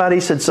talking about? He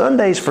said,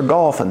 Sunday's for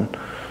golfing.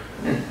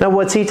 Now,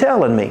 what's he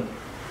telling me?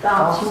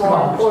 Golf's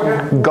more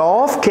important.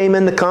 Golf came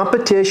into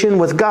competition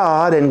with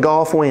God and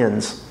golf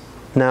wins.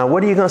 Now,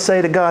 what are you going to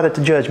say to God at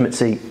the judgment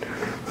seat?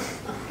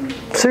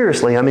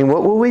 Seriously, I mean,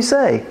 what will we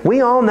say? We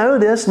all know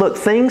this. Look,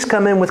 things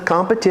come in with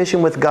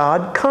competition with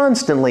God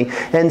constantly.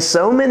 And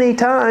so many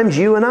times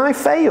you and I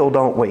fail,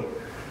 don't we?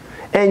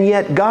 And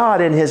yet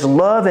God in His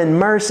love and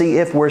mercy,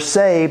 if we're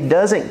saved,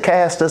 doesn't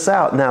cast us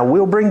out. Now,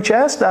 we'll bring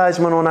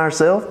chastisement on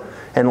ourselves,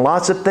 and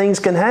lots of things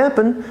can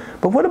happen.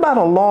 But what about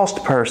a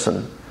lost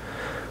person?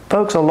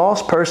 Folks, a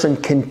lost person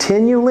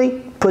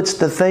continually puts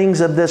the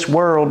things of this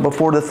world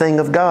before the thing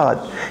of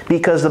God.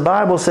 Because the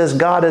Bible says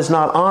God is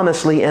not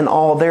honestly in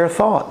all their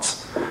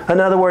thoughts. In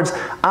other words,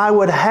 I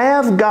would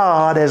have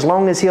God as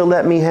long as He'll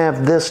let me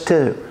have this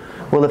too.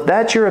 Well, if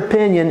that's your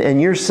opinion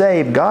and you're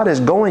saved, God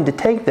is going to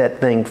take that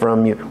thing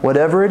from you,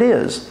 whatever it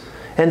is.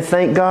 And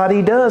thank God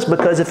He does,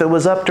 because if it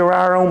was up to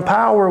our own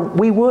power,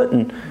 we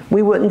wouldn't.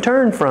 We wouldn't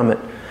turn from it.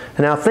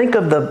 Now think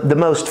of the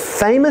most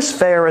famous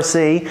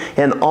Pharisee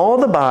in all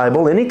the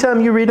Bible. Anytime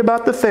you read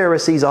about the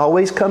Pharisees,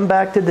 always come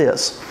back to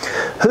this.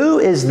 Who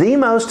is the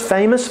most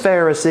famous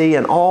Pharisee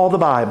in all the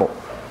Bible?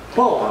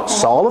 Paul.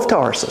 Saul of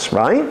Tarsus,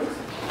 right?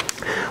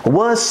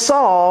 Was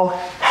Saul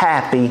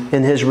happy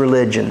in his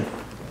religion?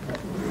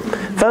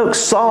 Folks,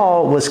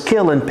 Saul was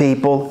killing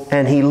people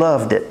and he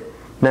loved it.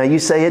 Now you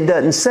say it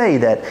doesn't say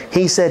that.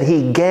 He said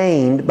he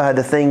gained by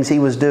the things he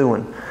was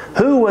doing.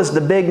 Who was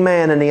the big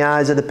man in the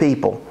eyes of the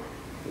people?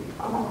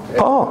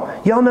 Paul.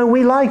 Y'all know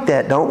we like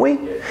that, don't we?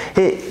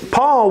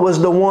 Paul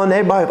was the one,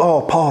 everybody,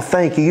 oh, Paul,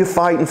 thank you. You're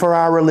fighting for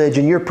our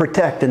religion. You're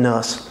protecting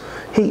us.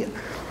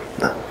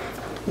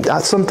 I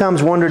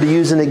sometimes wonder to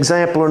use an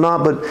example or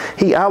not, but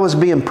I was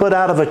being put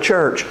out of a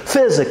church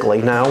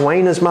physically. Now,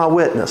 Wayne is my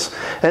witness.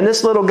 And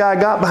this little guy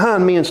got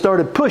behind me and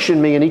started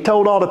pushing me, and he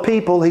told all the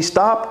people, he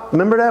stopped.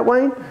 Remember that,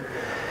 Wayne?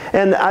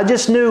 And I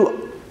just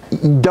knew,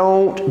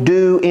 don't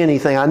do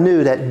anything. I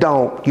knew that,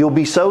 don't. You'll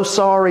be so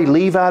sorry.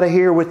 Leave out of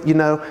here with,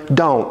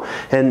 don't.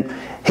 And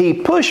he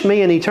pushed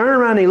me and he turned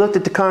around and he looked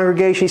at the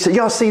congregation. He said,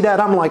 y'all see that?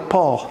 I'm like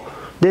Paul.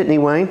 Didn't he,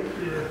 Wayne?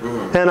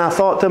 Yeah. And I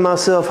thought to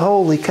myself,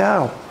 holy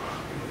cow.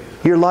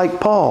 You're like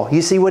Paul.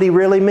 You see what he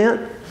really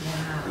meant?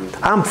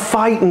 I'm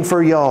fighting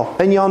for y'all.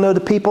 And y'all know the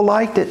people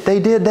liked it. They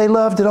did. They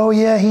loved it. Oh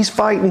yeah, he's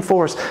fighting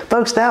for us.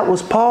 Folks, that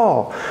was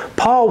Paul.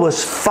 Paul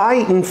was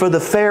fighting for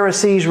the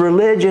Pharisees'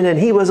 religion, and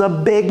he was a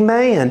big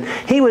man.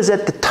 He was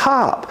at the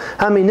top.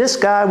 I mean, this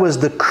guy was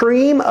the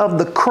cream of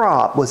the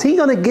crop. Was he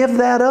going to give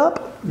that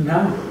up?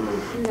 No.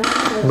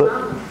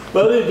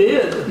 But he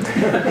did.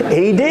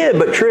 He did,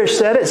 but Trish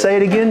said it. Say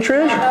it again,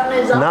 Trish.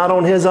 Not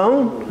on his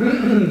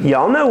own.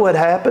 Y'all know what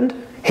happened.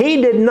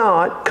 He did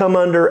not come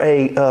under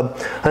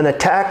an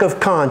attack of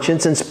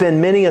conscience and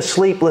spend many a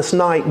sleepless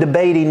night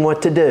debating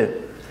what to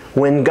do.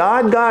 When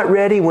God got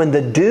ready, when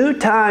the due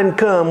time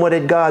come, what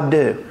did God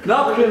do?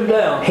 Knocked him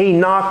down. He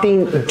knocked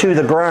him to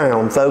the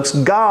ground, folks.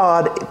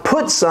 God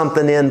put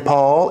something in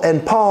Paul,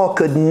 and Paul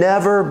could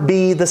never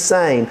be the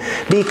same.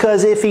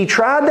 Because if he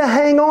tried to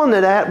hang on to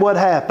that, what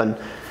happened?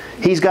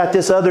 He's got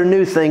this other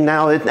new thing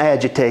now that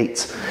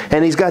agitates.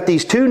 And he's got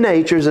these two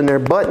natures and they're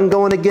butting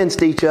going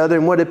against each other.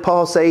 And what did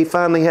Paul say he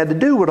finally had to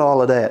do with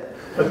all of that?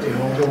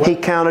 He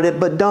counted it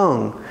but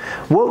dung.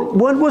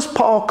 What was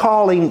Paul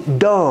calling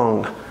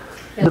dung?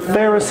 The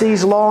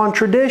Pharisees' law and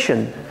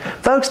tradition.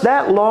 Folks,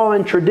 that law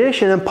and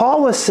tradition, and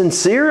Paul was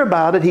sincere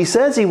about it. He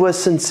says he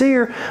was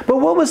sincere.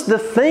 But what was the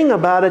thing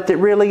about it that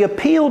really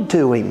appealed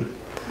to him?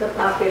 The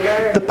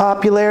popularity. The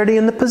popularity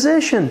and the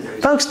position.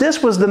 Folks,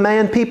 this was the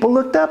man people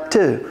looked up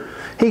to.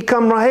 He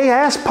come right, hey,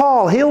 ask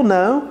Paul, he'll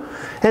know.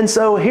 And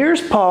so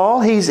here's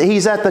Paul.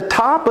 He's at the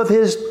top of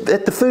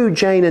at the food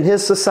chain in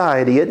his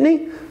society, isn't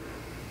he?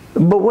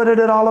 But what did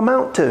it all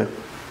amount to?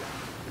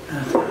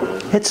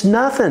 It's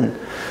nothing.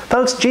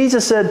 Folks,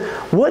 Jesus said,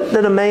 what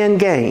did a man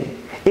gain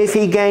if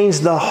he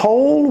gains the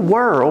whole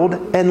world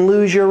and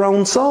lose your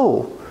own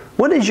soul?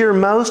 What is your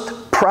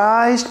most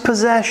prized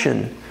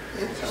possession?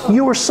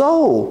 Your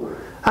soul.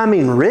 I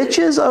mean,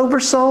 riches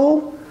over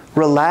soul,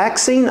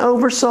 relaxing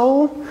over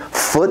soul,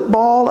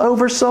 football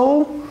over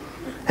soul.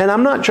 And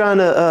I'm not trying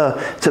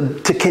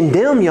to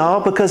condemn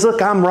y'all because,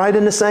 look, I'm right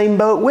in the same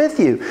boat with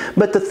you.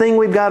 But the thing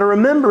we've got to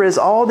remember is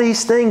all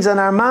these things in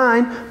our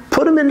mind,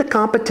 put them into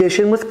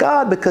competition with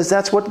God because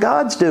that's what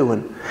God's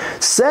doing.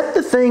 Set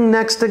the thing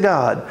next to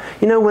God.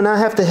 You know, when I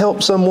have to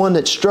help someone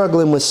that's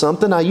struggling with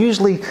something, I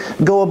usually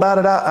go about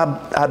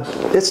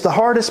it. It's the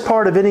hardest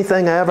part of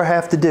anything I ever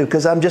have to do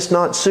because I'm just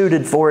not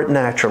suited for it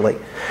naturally.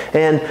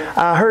 And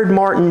I heard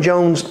Martin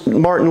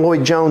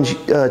Lloyd Jones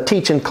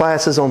teaching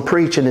classes on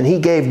preaching, and he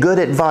gave good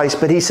advice,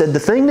 but he said the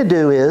thing to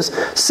do is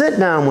sit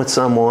down with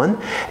someone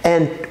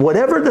and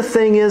whatever the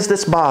thing is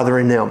that's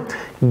bothering them,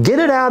 get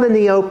it out in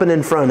the open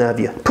in front of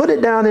you. Put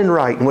it down in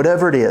writing,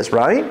 whatever it is,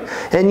 right?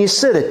 And you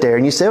sit it there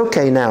and you say,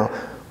 okay, now,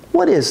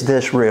 what is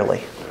this really?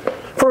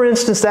 For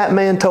instance, that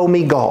man told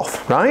me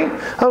golf, right?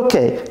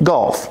 Okay,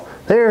 golf.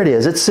 There it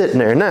is. It's sitting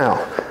there. Now,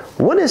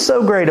 what is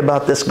so great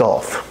about this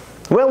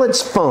golf? Well,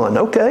 it's fun,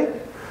 okay?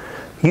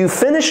 You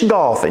finished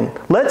golfing.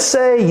 Let's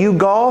say you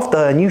golfed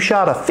and you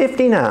shot a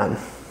 59.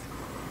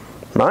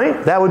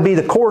 Right? That would be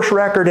the course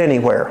record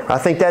anywhere. I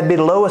think that'd be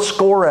the lowest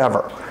score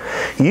ever.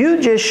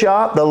 You just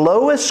shot the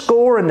lowest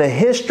score in the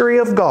history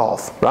of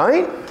golf,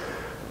 right?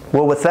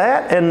 Well, with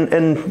that,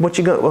 and what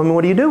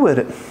do you do with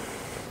it?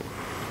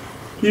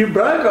 You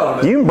brag on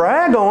it. You can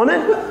brag on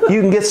it.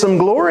 You can get some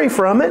glory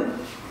from it.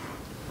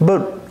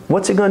 But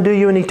what's it going to do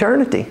you in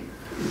eternity?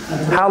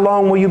 How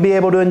long will you be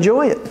able to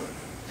enjoy it?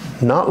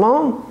 Not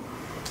long.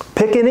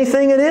 Pick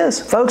anything it is.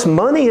 Folks,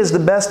 money is the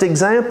best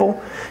example.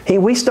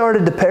 We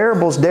started the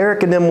parables.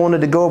 Derek and them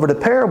wanted to go over the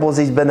parables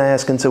he's been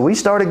asking. So we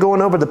started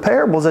going over the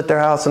parables at their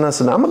house. And I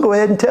said, I'm going to go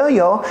ahead and tell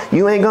y'all,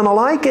 you ain't going to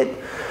like it.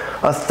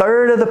 A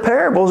third of the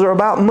parables are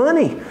about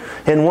money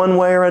in one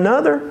way or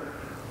another.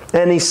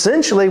 And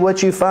essentially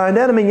what you find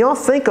out, I mean, y'all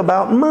think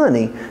about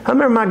money. I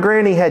remember my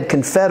granny had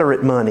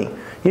Confederate money.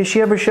 Did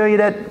she ever show you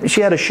that? She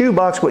had a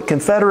shoebox with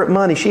Confederate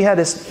money. She had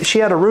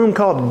a room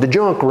called the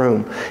junk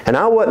room. And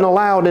I wasn't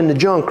allowed in the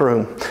junk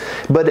room.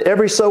 But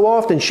every so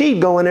often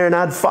she'd go in there and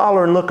I'd follow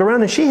her and look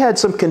around. And she had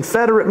some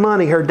Confederate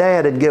money her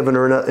dad had given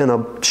her in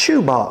a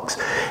shoebox.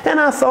 And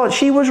I thought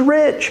she was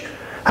rich.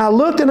 I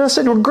looked and I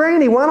said, well,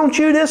 Granny, why don't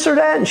you this or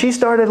that? And she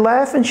started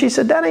laughing. She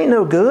said, that ain't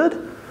no good.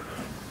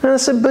 And I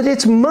said, but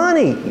it's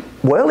money.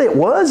 Well, it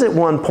was at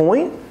one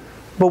point,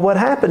 but what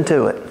happened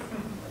to it?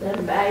 The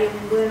value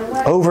went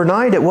away.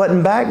 Overnight, it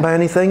wasn't backed by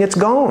anything. It's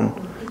gone.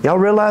 Y'all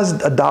realize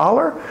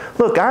 $1?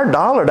 Look, our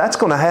dollar, that's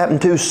going to happen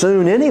too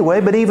soon anyway,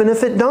 but even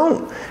if it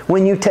don't,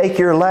 when you take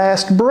your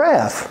last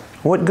breath,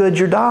 what good's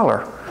your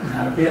dollar?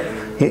 Not a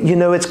bit. You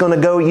know it's going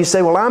to go, you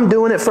say, well, I'm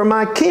doing it for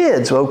my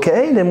kids.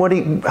 Okay,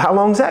 then how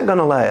long is that going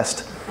to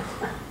last?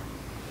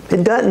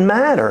 It doesn't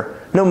matter.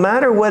 No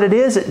matter what it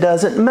is, it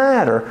doesn't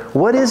matter.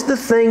 What is the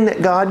thing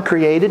that God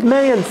created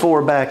man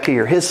for back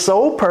here? His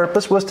sole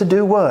purpose was to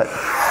do what?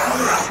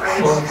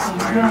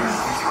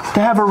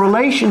 To have a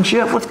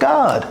relationship with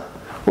God.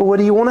 Well, what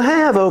do you want to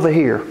have over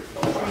here?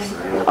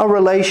 A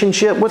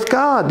relationship with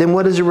God. Then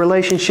what is a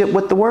relationship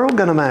with the world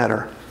going to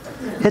matter?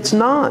 It's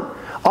not.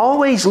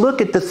 Always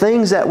look at the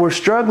things that we're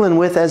struggling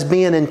with as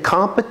being in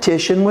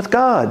competition with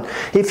God.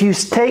 If you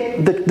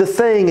take the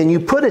thing and you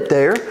put it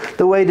there,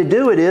 the way to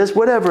do it is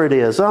whatever it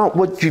is.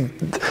 Okay,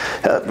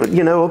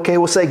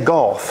 we'll say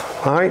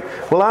golf. All right.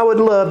 Well, I would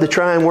love to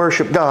try and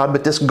worship God,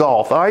 but this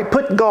golf. All right,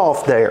 put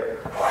golf there,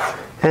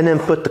 and then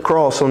put the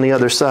cross on the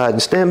other side,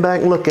 and stand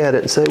back and look at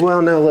it and say,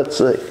 well, now let's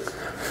see.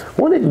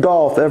 What did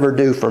golf ever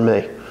do for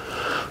me?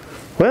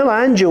 Well,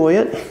 I enjoy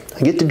it. I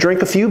get to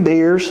drink a few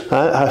beers.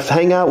 I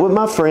hang out with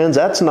my friends.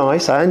 That's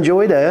nice. I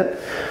enjoy that.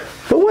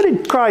 But what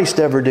did Christ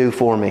ever do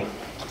for me?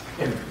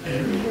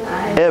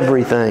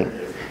 Everything.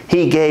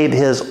 He gave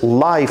His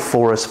life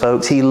for us,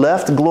 folks. He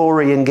left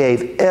glory and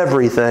gave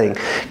everything.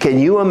 Can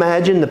you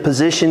imagine the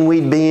position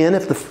we'd be in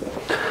if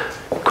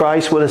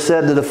Christ would have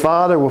said to the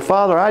Father, well,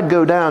 Father, I'd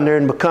go down there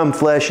and become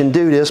flesh and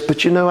do this,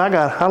 but you know,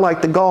 I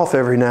like to golf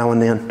every now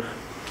and then.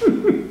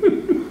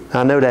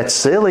 I know that's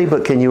silly,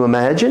 but can you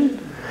imagine?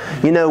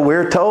 You know,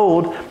 we're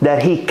told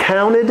that He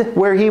counted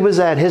where He was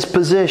at, His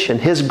position,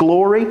 His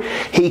glory.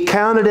 He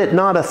counted it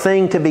not a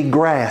thing to be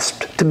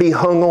grasped, to be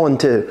hung on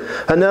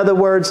to. In other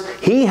words,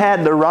 He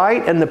had the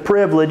right and the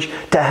privilege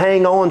to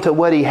hang on to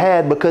what He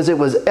had because it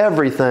was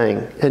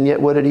everything. And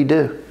yet what did He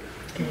do?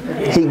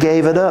 He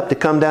gave it up to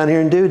come down here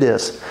and do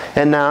this.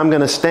 And now I'm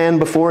going to stand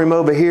before Him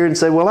over here and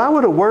say, well, I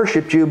would have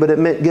worshiped you, but it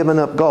meant giving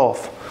up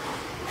golf.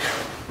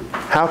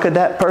 How could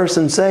that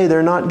person say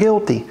they're not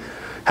guilty?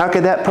 How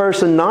could that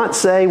person not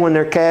say when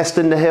they're cast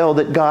into hell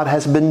that God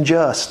has been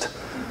just?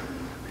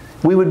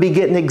 We would be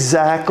getting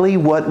exactly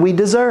what we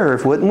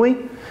deserve, wouldn't we?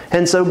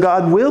 And so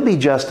God will be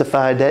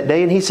justified that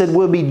day. And He said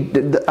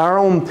our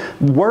own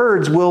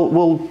words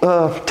will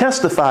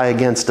testify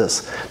against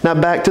us. Now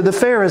back to the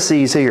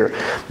Pharisees here.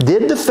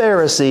 Did the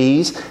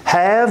Pharisees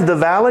have the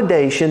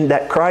validation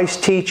that Christ's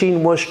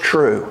teaching was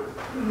true?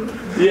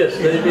 Yes,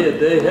 they did.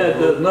 They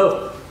had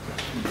enough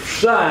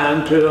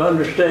sign to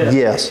understand.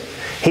 Yes.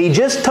 He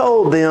just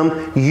told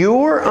them,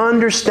 your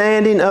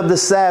understanding of the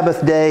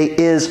Sabbath day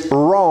is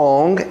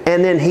wrong,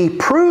 and then He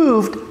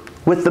proved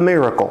with the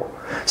miracle.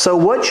 So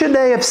what should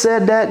they have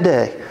said that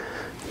day?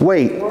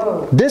 Wait,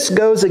 this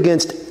goes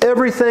against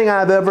everything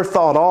I've ever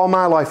thought all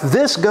my life.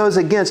 This goes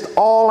against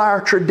all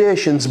our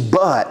traditions,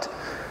 but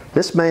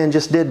this man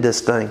just did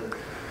this thing.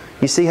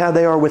 You see how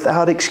they are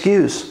without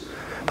excuse?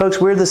 Folks,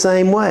 we're the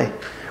same way.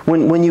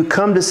 When you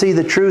come to see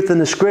the truth in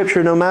the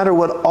Scripture, no matter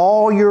what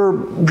all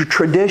your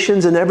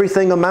traditions and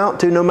everything amount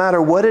to, no matter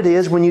what it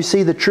is, when you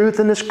see the truth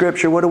in the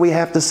Scripture, what do we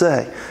have to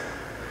say?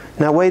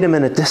 Now wait a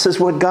minute, this is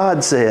what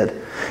God said.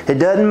 It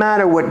doesn't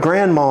matter what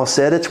Grandma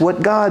said, it's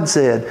what God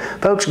said.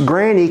 Folks,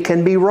 Granny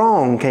can be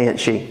wrong, can't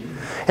she?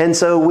 And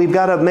so we've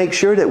got to make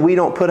sure that we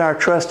don't put our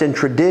trust in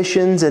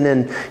traditions and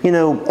in,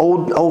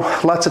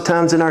 lots of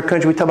times in our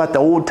country we talk about the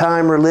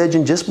old-time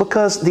religion. Just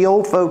because the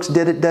old folks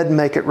did it doesn't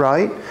make it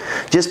right.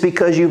 Just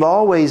because you've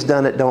always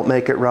done it don't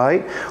make it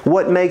right.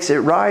 What makes it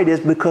right is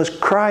because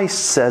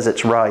Christ says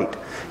it's right.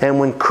 And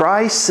when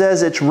Christ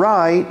says it's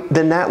right,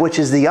 then that which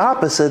is the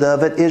opposite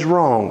of it is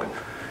wrong.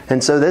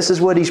 And so this is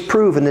what He's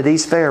proven to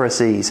these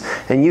Pharisees.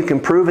 And you can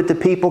prove it to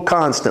people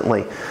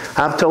constantly.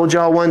 I've told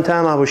y'all one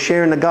time I was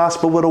sharing the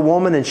gospel with a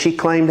woman and she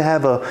claimed to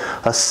have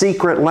a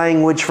secret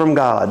language from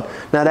God.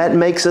 Now that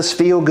makes us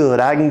feel good.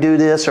 I can do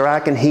this, or I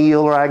can heal,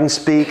 or I can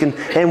speak.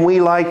 And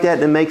we like that,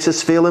 and it makes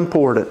us feel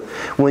important.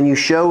 When you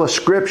show a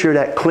scripture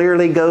that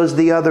clearly goes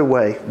the other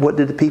way, what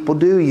do the people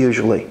do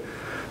usually?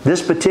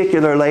 This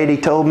particular lady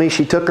told me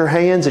she took her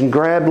hands and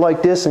grabbed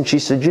like this and she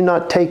said, "You're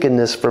not taking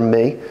this from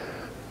me."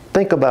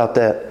 Think about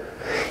that.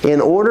 In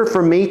order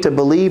for me to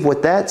believe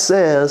what that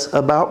says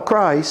about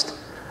Christ,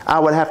 I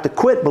would have to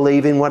quit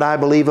believing what I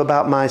believe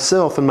about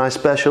myself and my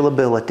special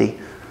ability.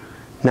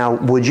 Now,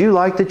 would you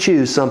like to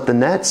choose something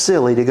that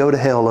silly to go to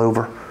hell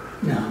over?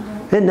 No.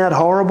 Isn't that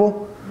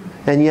horrible?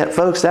 And yet,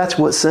 folks, that's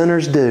what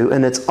sinners do.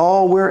 And it's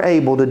all we're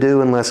able to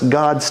do unless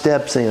God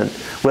steps in.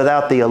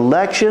 Without the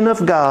election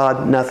of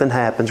God, nothing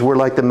happens. We're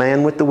like the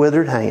man with the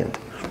withered hand.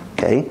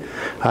 Okay?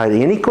 All right,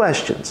 any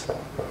questions?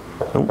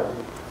 All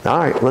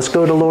right, let's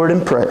go to the Lord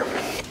in prayer.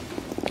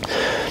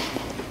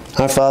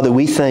 Our Father,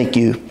 we thank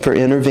you for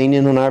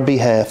intervening on our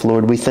behalf,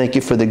 Lord. We thank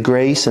you for the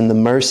grace and the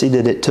mercy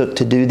that it took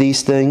to do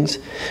these things.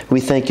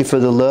 We thank you for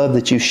the love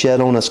that you shed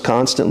on us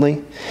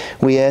constantly.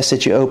 We ask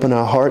that you open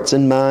our hearts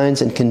and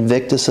minds and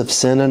convict us of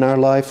sin in our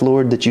life,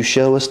 Lord, that you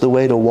show us the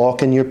way to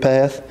walk in your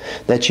path,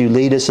 that you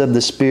lead us of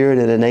the Spirit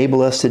and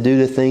enable us to do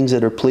the things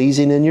that are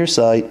pleasing in your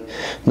sight,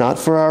 not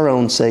for our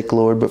own sake,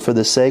 Lord, but for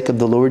the sake of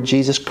the Lord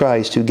Jesus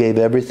Christ, who gave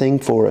everything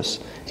for us.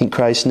 In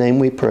Christ's name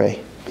we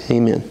pray.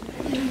 Amen.